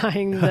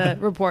denying the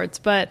reports,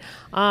 but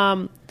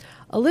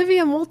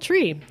Olivia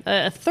Moultrie,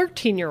 a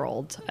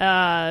 13-year-old,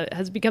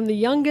 has become the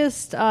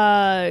youngest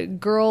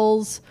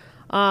girls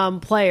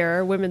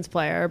player, women's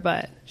player,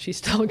 but she's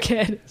still a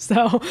kid.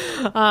 So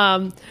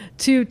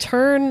to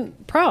turn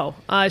pro,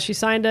 she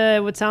signed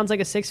what sounds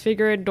like a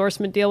 6-figure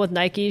endorsement deal with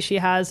Nike. She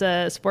has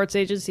a sports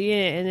agency,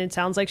 and it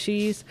sounds like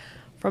she's,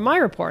 from my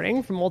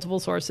reporting from multiple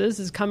sources,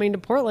 is coming to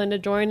Portland to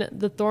join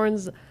the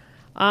Thorns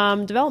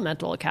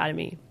Developmental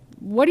Academy.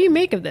 What do you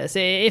make of this,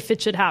 if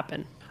it should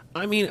happen?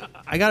 I mean,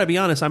 I got to be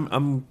honest,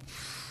 I'm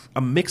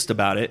mixed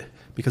about it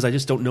because I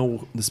just don't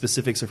know the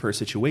specifics of her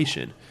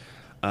situation.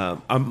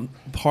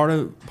 Part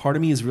of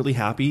me is really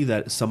happy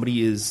that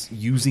somebody is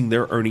using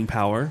their earning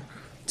power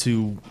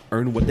to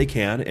earn what they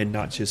can and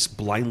not just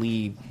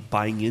blindly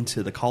buying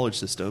into the college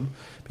system,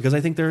 because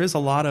I think there are a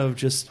lot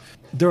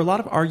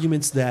of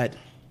arguments that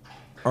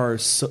are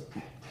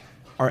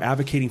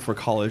advocating for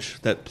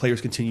college, that players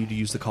continue to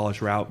use the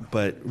college route,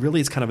 but really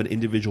it's kind of an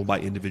individual by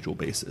individual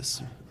basis.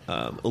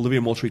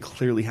 Olivia Moultrie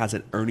clearly has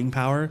an earning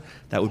power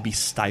that would be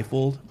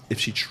stifled if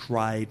she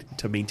tried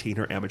to maintain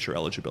her amateur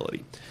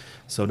eligibility.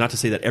 So not to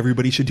say that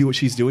everybody should do what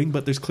she's doing,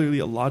 but there's clearly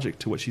a logic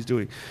to what she's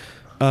doing.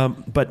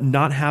 But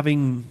not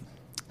having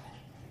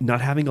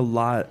a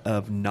lot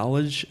of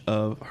knowledge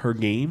of her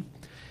game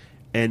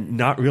and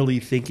not really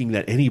thinking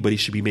that anybody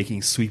should be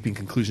making sweeping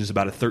conclusions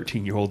about a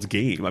 13-year-old's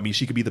game. I mean,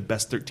 she could be the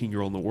best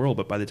 13-year-old in the world,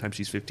 but by the time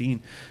she's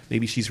 15,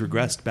 maybe she's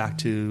regressed back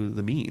to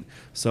the mean.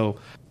 So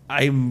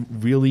I'm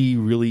really,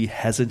 really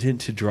hesitant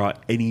to draw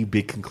any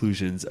big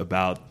conclusions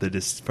about the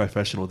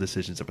professional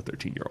decisions of a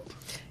 13-year-old.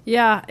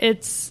 Yeah,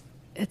 it's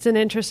an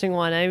interesting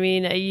one. I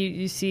mean,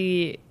 you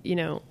see,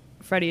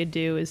 Freddie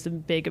Adu is the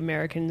big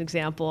American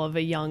example of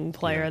a young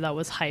player that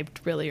was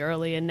hyped really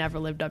early and never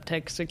lived up to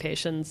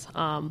expectations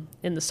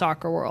in the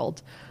soccer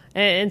world.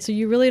 And so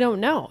you really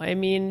don't know. I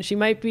mean,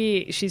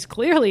 she's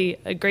clearly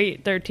a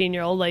great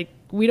 13-year-old. Like,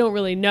 we don't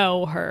really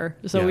know her.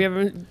 So we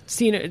haven't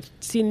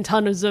seen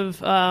tons of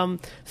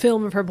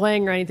film of her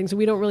playing or anything. So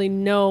we don't really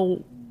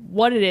know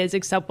what it is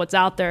except what's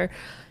out there.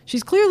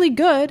 She's clearly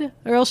good,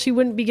 or else she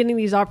wouldn't be getting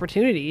these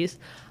opportunities.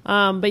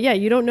 But yeah,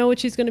 you don't know what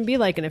she's going to be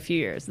like in a few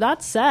years.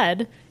 That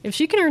said, if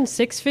she can earn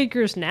six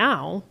figures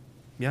now,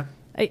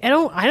 I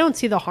don't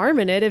see the harm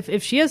in it.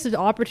 If she has the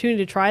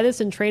opportunity to try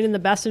this and train in the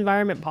best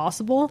environment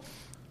possible,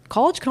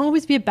 college can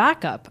always be a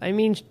backup. I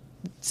mean,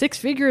 six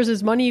figures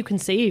is money you can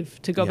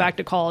save to go back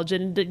to college,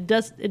 and it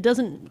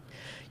doesn't.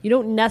 You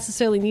don't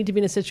necessarily need to be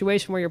in a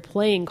situation where you're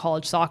playing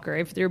college soccer.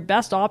 If your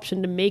best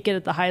option to make it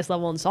at the highest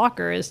level in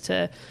soccer is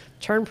to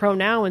turn pro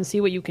now and see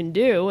what you can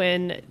do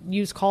and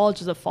use college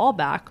as a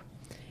fallback,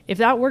 if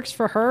that works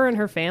for her and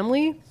her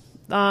family,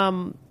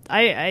 I'm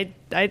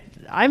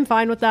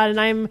fine with that, and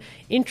I'm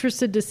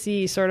interested to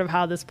see sort of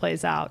how this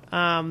plays out.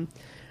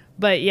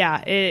 But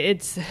yeah,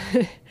 it's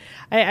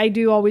I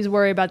do always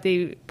worry about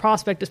the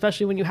prospect,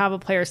 especially when you have a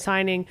player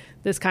signing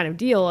this kind of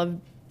deal, of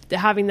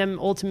having them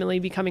ultimately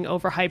becoming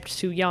overhyped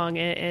too young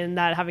and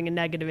that having a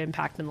negative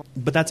impact.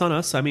 But that's on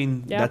us. I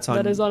mean,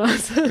 that is on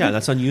us. Yeah,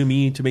 that's on you and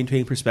me to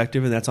maintain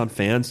perspective, and that's on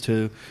fans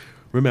to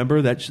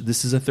remember that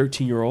this is a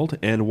 13-year-old,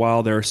 and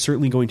while there are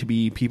certainly going to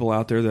be people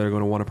out there that are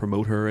going to want to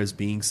promote her as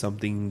being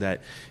something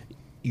that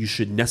you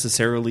should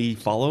necessarily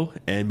follow,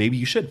 and maybe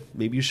you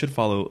should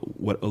follow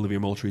what Olivia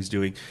Moultrie is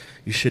doing.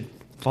 You should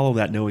follow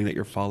that knowing that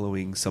you're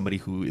following somebody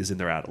who is in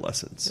their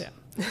adolescence. Yeah.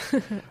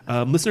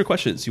 Listener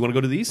questions. You want to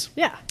go to these?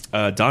 Yeah.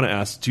 Donna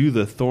asks, do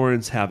the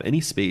Thorns have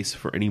any space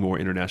for any more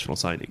international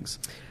signings?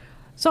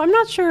 So I'm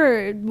not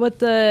sure what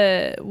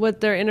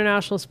their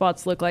international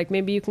spots look like.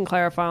 Maybe you can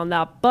clarify on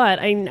that. But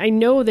I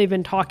know they've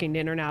been talking to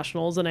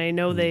internationals, and I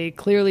know they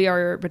clearly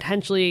are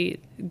potentially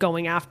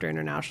going after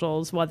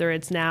internationals, whether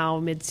it's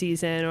now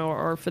mid-season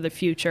or for the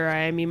future.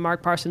 I mean,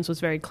 Mark Parsons was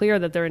very clear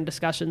that they're in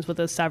discussions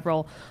with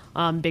several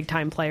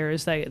big-time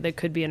players that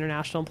could be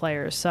international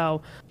players.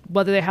 So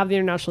whether they have the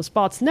international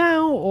spots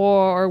now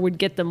or would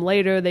get them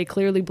later, they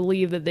clearly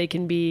believe that they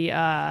can be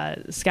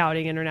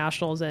scouting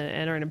internationals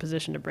and are in a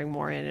position to bring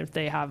more in if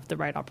they have the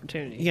right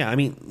opportunity. Yeah, I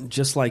mean,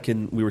 just like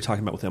we were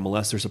talking about with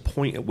MLS, there's a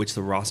point at which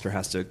the roster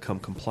has to come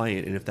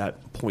compliant, and if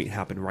that point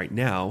happened right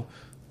now,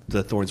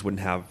 the Thorns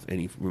wouldn't have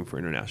any room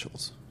for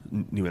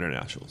new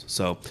internationals.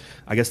 So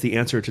I guess the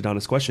answer to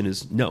Donna's question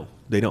is no,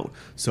 they don't.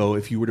 So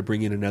if you were to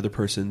bring in another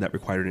person that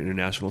required an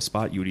international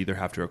spot, you would either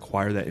have to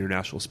acquire that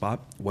international spot.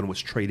 One was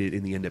traded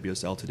in the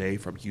NWSL today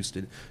from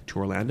Houston to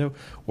Orlando,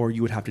 or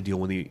you would have to deal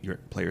with your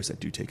players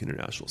that do take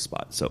international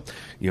spots. So,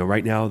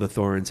 right now the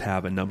Thorns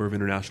have a number of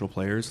international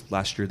players.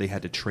 Last year they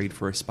had to trade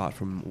for a spot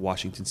from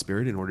Washington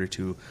Spirit in order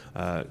to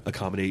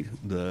accommodate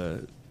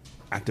the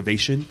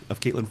activation of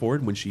Caitlin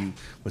Ford when she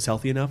was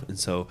healthy enough, and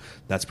so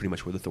that's pretty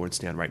much where the Thorns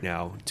stand right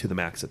now, to the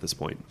max at this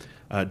point.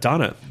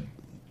 Donna,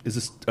 is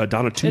this a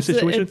Donna 2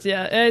 situation?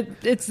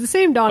 It's the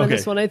same Donna. Okay.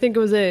 This one, I think it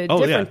was a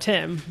different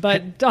Tim,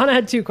 but Donna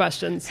had two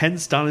questions.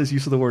 Hence Donna's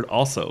use of the word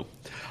also.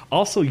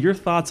 Also, your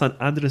thoughts on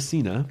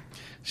Andresina.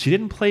 She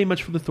didn't play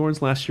much for the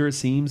Thorns last year, it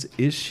seems.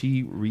 Is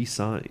she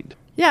re-signed?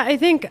 Yeah, I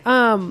think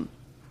I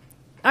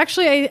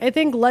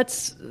think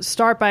let's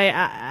start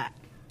by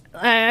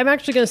I'm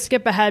actually going to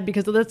skip ahead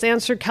because let's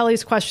answer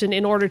Kelly's question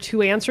in order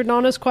to answer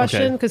Donna's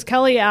question. Because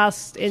Kelly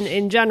asked,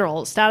 in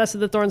general, status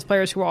of the Thorns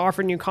players who were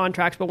offered new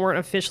contracts but weren't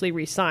officially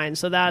re-signed.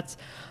 So that's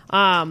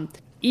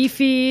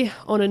Ife,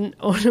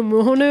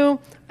 Onamuhonu,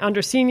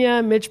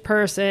 Andresina, Midge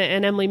Purse,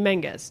 and Emily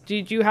Menges. Do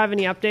you have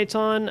any updates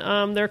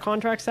on their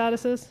contract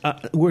statuses?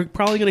 We're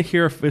probably going to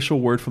hear official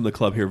word from the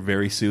club here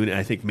very soon. And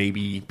I think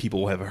maybe people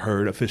will have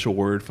heard official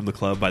word from the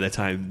club by the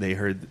time they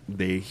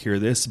hear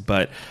this.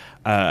 But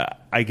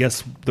I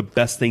guess the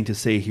best thing to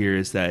say here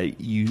is that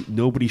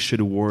nobody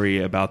should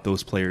worry about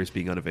those players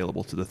being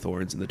unavailable to the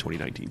Thorns in the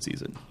 2019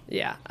 season.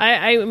 Yeah,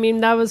 I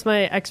mean, that was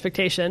my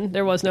expectation.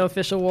 There was no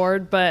official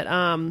word, but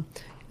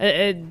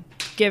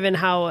given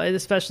how,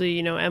 especially,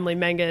 Emily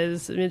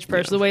Menges, Midge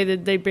Purse, the way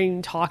that they've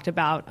been talked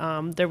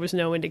about, there was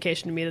no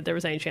indication to me that there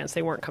was any chance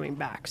they weren't coming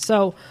back.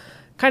 So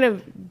kind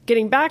of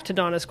getting back to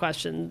Donna's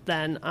question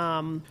then,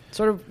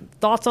 sort of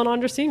thoughts on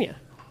Andresina.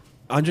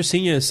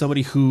 Andresina is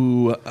somebody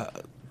who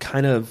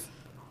kind of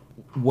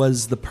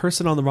was the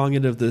person on the wrong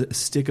end of the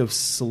stick of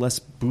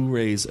Celeste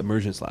Bouret's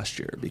emergence last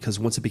year, because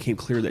once it became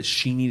clear that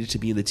she needed to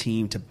be in the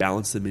team to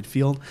balance the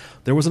midfield,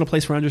 there wasn't a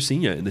place for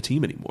Andresina in the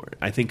team anymore.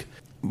 I think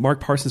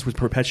Mark Parsons was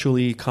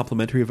perpetually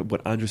complimentary of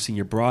what Andres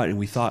Senior brought, and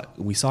we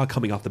saw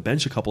coming off the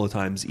bench a couple of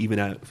times, even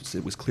as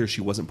it was clear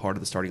she wasn't part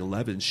of the starting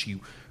 11.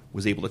 She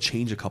was able to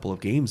change a couple of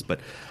games. But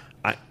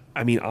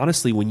I mean,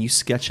 honestly, when you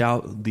sketch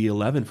out the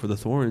 11 for the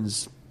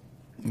Thorns,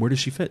 where does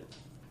she fit?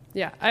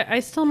 Yeah, I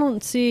still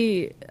don't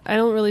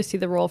really see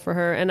the role for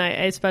her. And I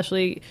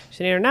especially, she's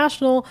an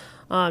international.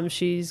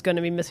 She's going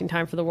to be missing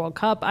time for the World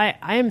Cup. I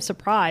am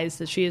surprised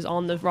that she is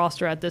on the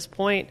roster at this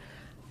point.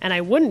 And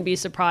I wouldn't be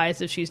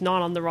surprised if she's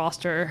not on the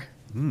roster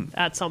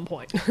at some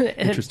point.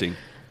 Interesting.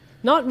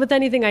 Not with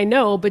anything I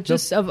know, but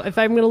just if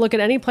I'm going to look at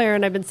any player,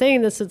 and I've been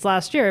saying this since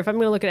last year, if I'm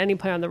going to look at any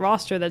player on the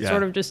roster that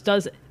sort of just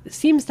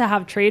seems to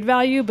have trade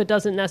value, but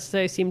doesn't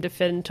necessarily seem to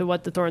fit into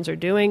what the Thorns are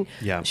doing,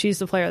 she's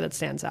the player that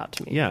stands out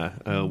to me.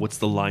 Yeah. What's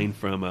the line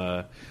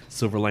from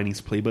Silver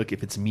Linings Playbook?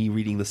 If it's me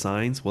reading the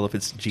signs, well, if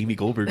it's Jamie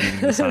Goldberg reading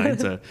the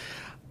signs,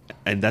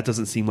 and that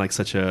doesn't seem like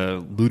such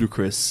a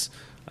ludicrous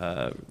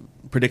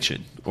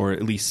prediction, or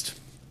at least,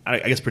 I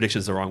guess prediction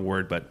is the wrong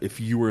word, but if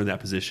you were in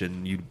that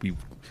position, you'd be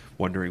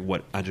wondering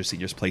what Andres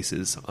Senior's place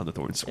is on the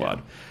Thorns squad.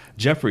 Yeah.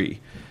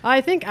 Jeffrey,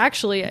 I think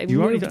actually I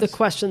moved the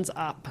questions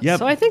up. Yep.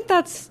 So I think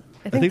that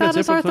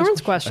is our Thorns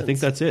questions. I think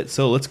that's it.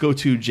 So let's go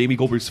to Jamie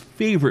Goldberg's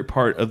favorite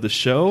part of the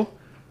show,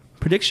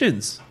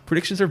 predictions.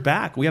 Predictions are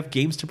back. We have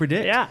games to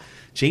predict. Yeah.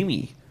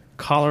 Jamie,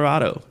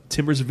 Colorado,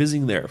 Timbers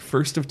visiting there,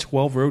 first of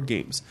 12 road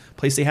games,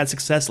 place they had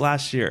success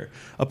last year,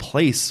 a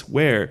place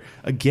where,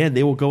 again,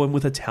 they will go in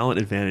with a talent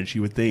advantage,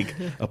 you would think,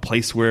 a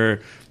place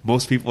where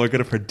most people are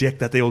going to predict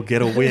that they will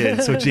get a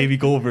win. So, Jamie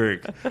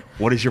Goldberg,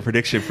 what is your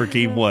prediction for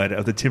Game 1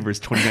 of the Timbers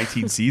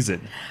 2019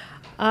 season?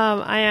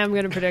 I am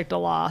going to predict a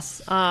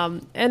loss.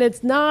 And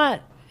it's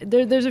not,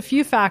 there's a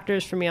few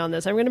factors for me on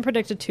this. I'm going to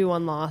predict a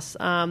 2-1 loss.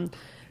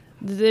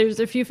 There's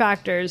a few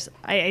factors.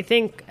 I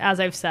think, as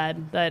I've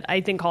said, that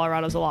I think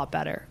Colorado's a lot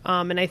better.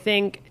 And I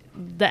think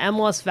the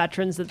MLS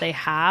veterans that they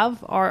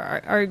have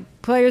are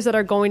players that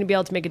are going to be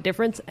able to make a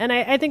difference. And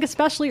I think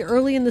especially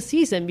early in the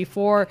season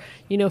before,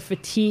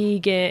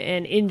 fatigue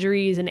and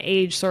injuries and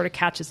age sort of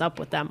catches up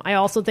with them. I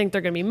also think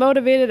they're going to be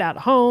motivated at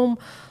home.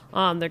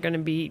 They're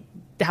going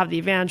to have the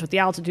advantage with the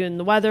altitude and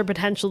the weather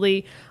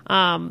potentially.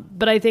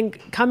 But I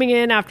think coming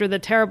in after the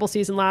terrible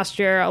season last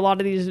year, a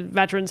lot of these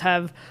veterans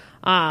have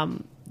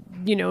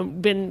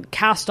been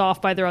cast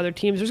off by their other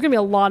teams. There's going to be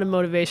a lot of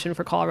motivation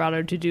for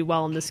Colorado to do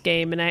well in this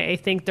game, and I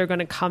think they're going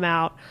to come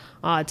out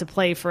to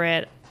play for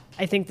it.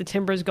 I think the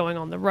Timbers going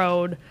on the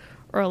road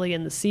early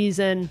in the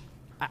season,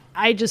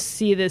 I just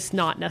see this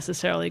not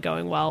necessarily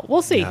going well.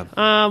 We'll see.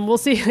 Yeah. We'll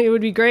see. It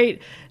would be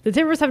great. The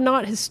Timbers have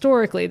not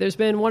historically, there's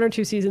been 1 or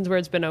 2 seasons where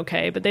it's been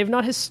okay, but they've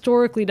not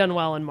historically done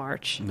well in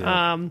March.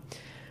 No.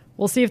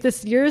 We'll see if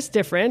this year is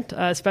different,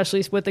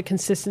 especially with the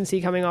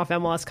consistency coming off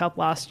MLS Cup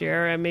last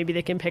year, and maybe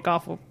they can pick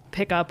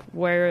up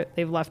where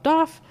they've left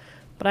off.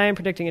 But I am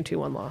predicting a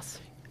 2-1 loss.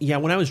 Yeah,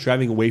 when I was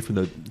driving away from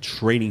the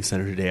training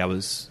center today, I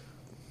was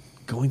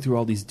going through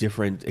all these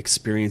different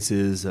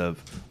experiences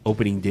of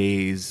opening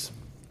days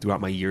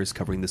throughout my years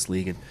covering this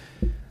league. And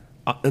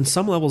on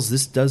some levels,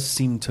 this does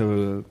seem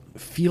to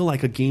feel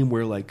like a game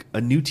where like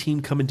a new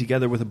team coming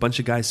together with a bunch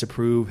of guys to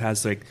prove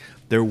has like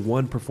their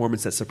one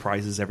performance that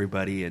surprises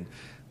everybody and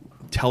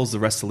tells the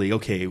rest of the league,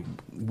 okay,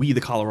 we,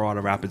 the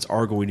Colorado Rapids,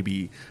 are going to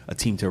be a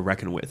team to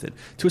reckon with. And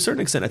to a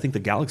certain extent, I think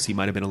the Galaxy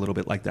might have been a little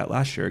bit like that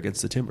last year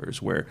against the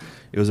Timbers, where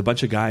it was a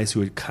bunch of guys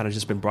who had kind of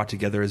just been brought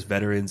together as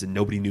veterans and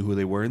nobody knew who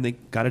they were, and they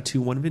got a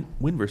 2-1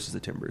 win versus the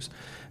Timbers.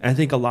 And I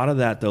think a lot of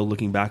that, though,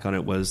 looking back on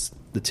it, was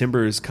the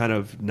Timbers kind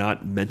of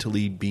not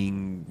mentally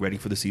being ready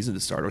for the season to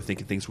start or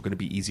thinking things were going to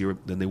be easier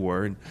than they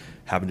were and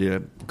having to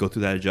go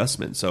through that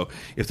adjustment. So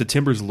if the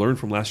Timbers learn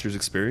from last year's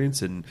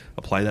experience and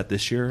apply that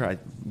this year, I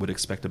would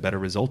expect a better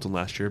result than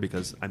last year,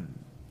 because I'm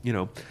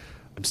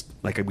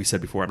like we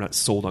said before, I'm not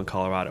sold on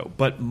Colorado.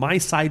 But my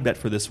side bet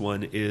for this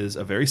one is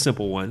a very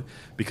simple one,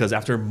 because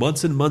after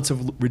months and months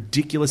of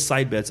ridiculous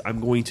side bets, I'm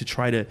going to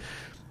try to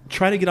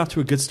get off to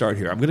a good start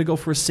here. I'm going to go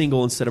for a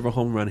single instead of a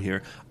home run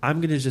here.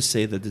 I'm going to just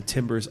say that the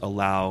Timbers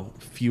allow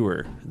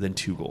fewer than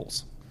 2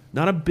 goals.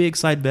 Not a big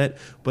side bet,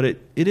 but it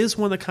is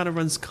one that kind of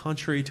runs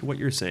contrary to what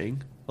you're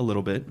saying a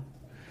little bit.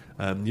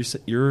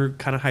 You're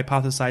kind of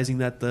hypothesizing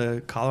that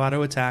the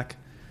Colorado attack,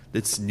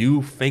 this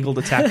newfangled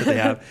attack that they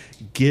have,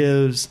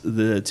 gives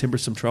the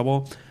Timbers some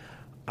trouble.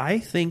 I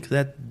think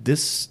that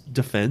this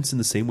defense, in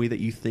the same way that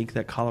you think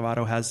that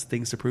Colorado has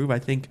things to prove, I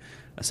think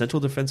a central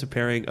defensive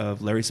pairing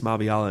of Larry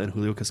Smaviala and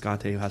Julio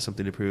Cascante, who has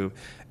something to prove.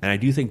 And I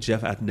do think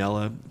Jeff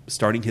Attinella,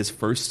 starting his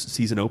first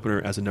season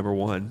opener as a number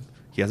 1,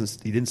 he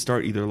didn't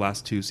start either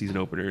last 2 season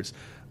openers.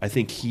 I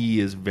think he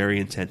is very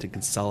intent in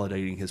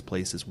consolidating his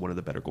place as one of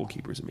the better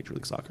goalkeepers in Major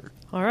League Soccer.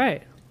 All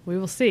right. We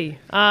will see.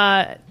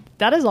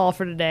 That is all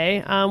for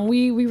today.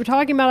 We were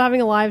talking about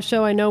having a live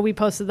show. I know we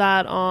posted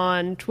that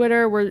on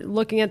Twitter. We're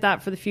looking at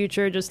that for the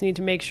future. Just need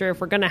to make sure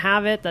if we're going to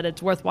have it, that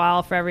it's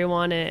worthwhile for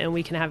everyone and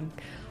we can have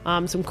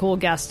some cool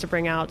guests to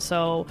bring out.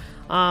 So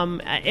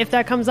if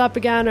that comes up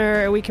again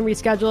or we can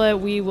reschedule it,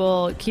 we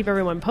will keep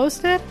everyone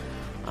posted.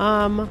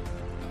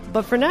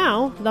 But for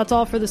now, that's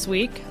all for this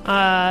week.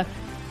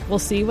 we'll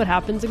see what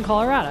happens in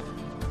Colorado.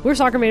 We're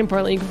Soccer Made in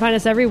Portland. You can find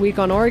us every week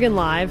on Oregon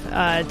Live,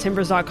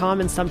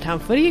 Timbers.com, and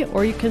Stumptown Footy,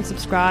 or you can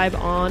subscribe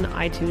on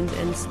iTunes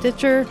and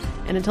Stitcher.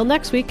 And until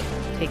next week,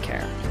 take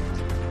care.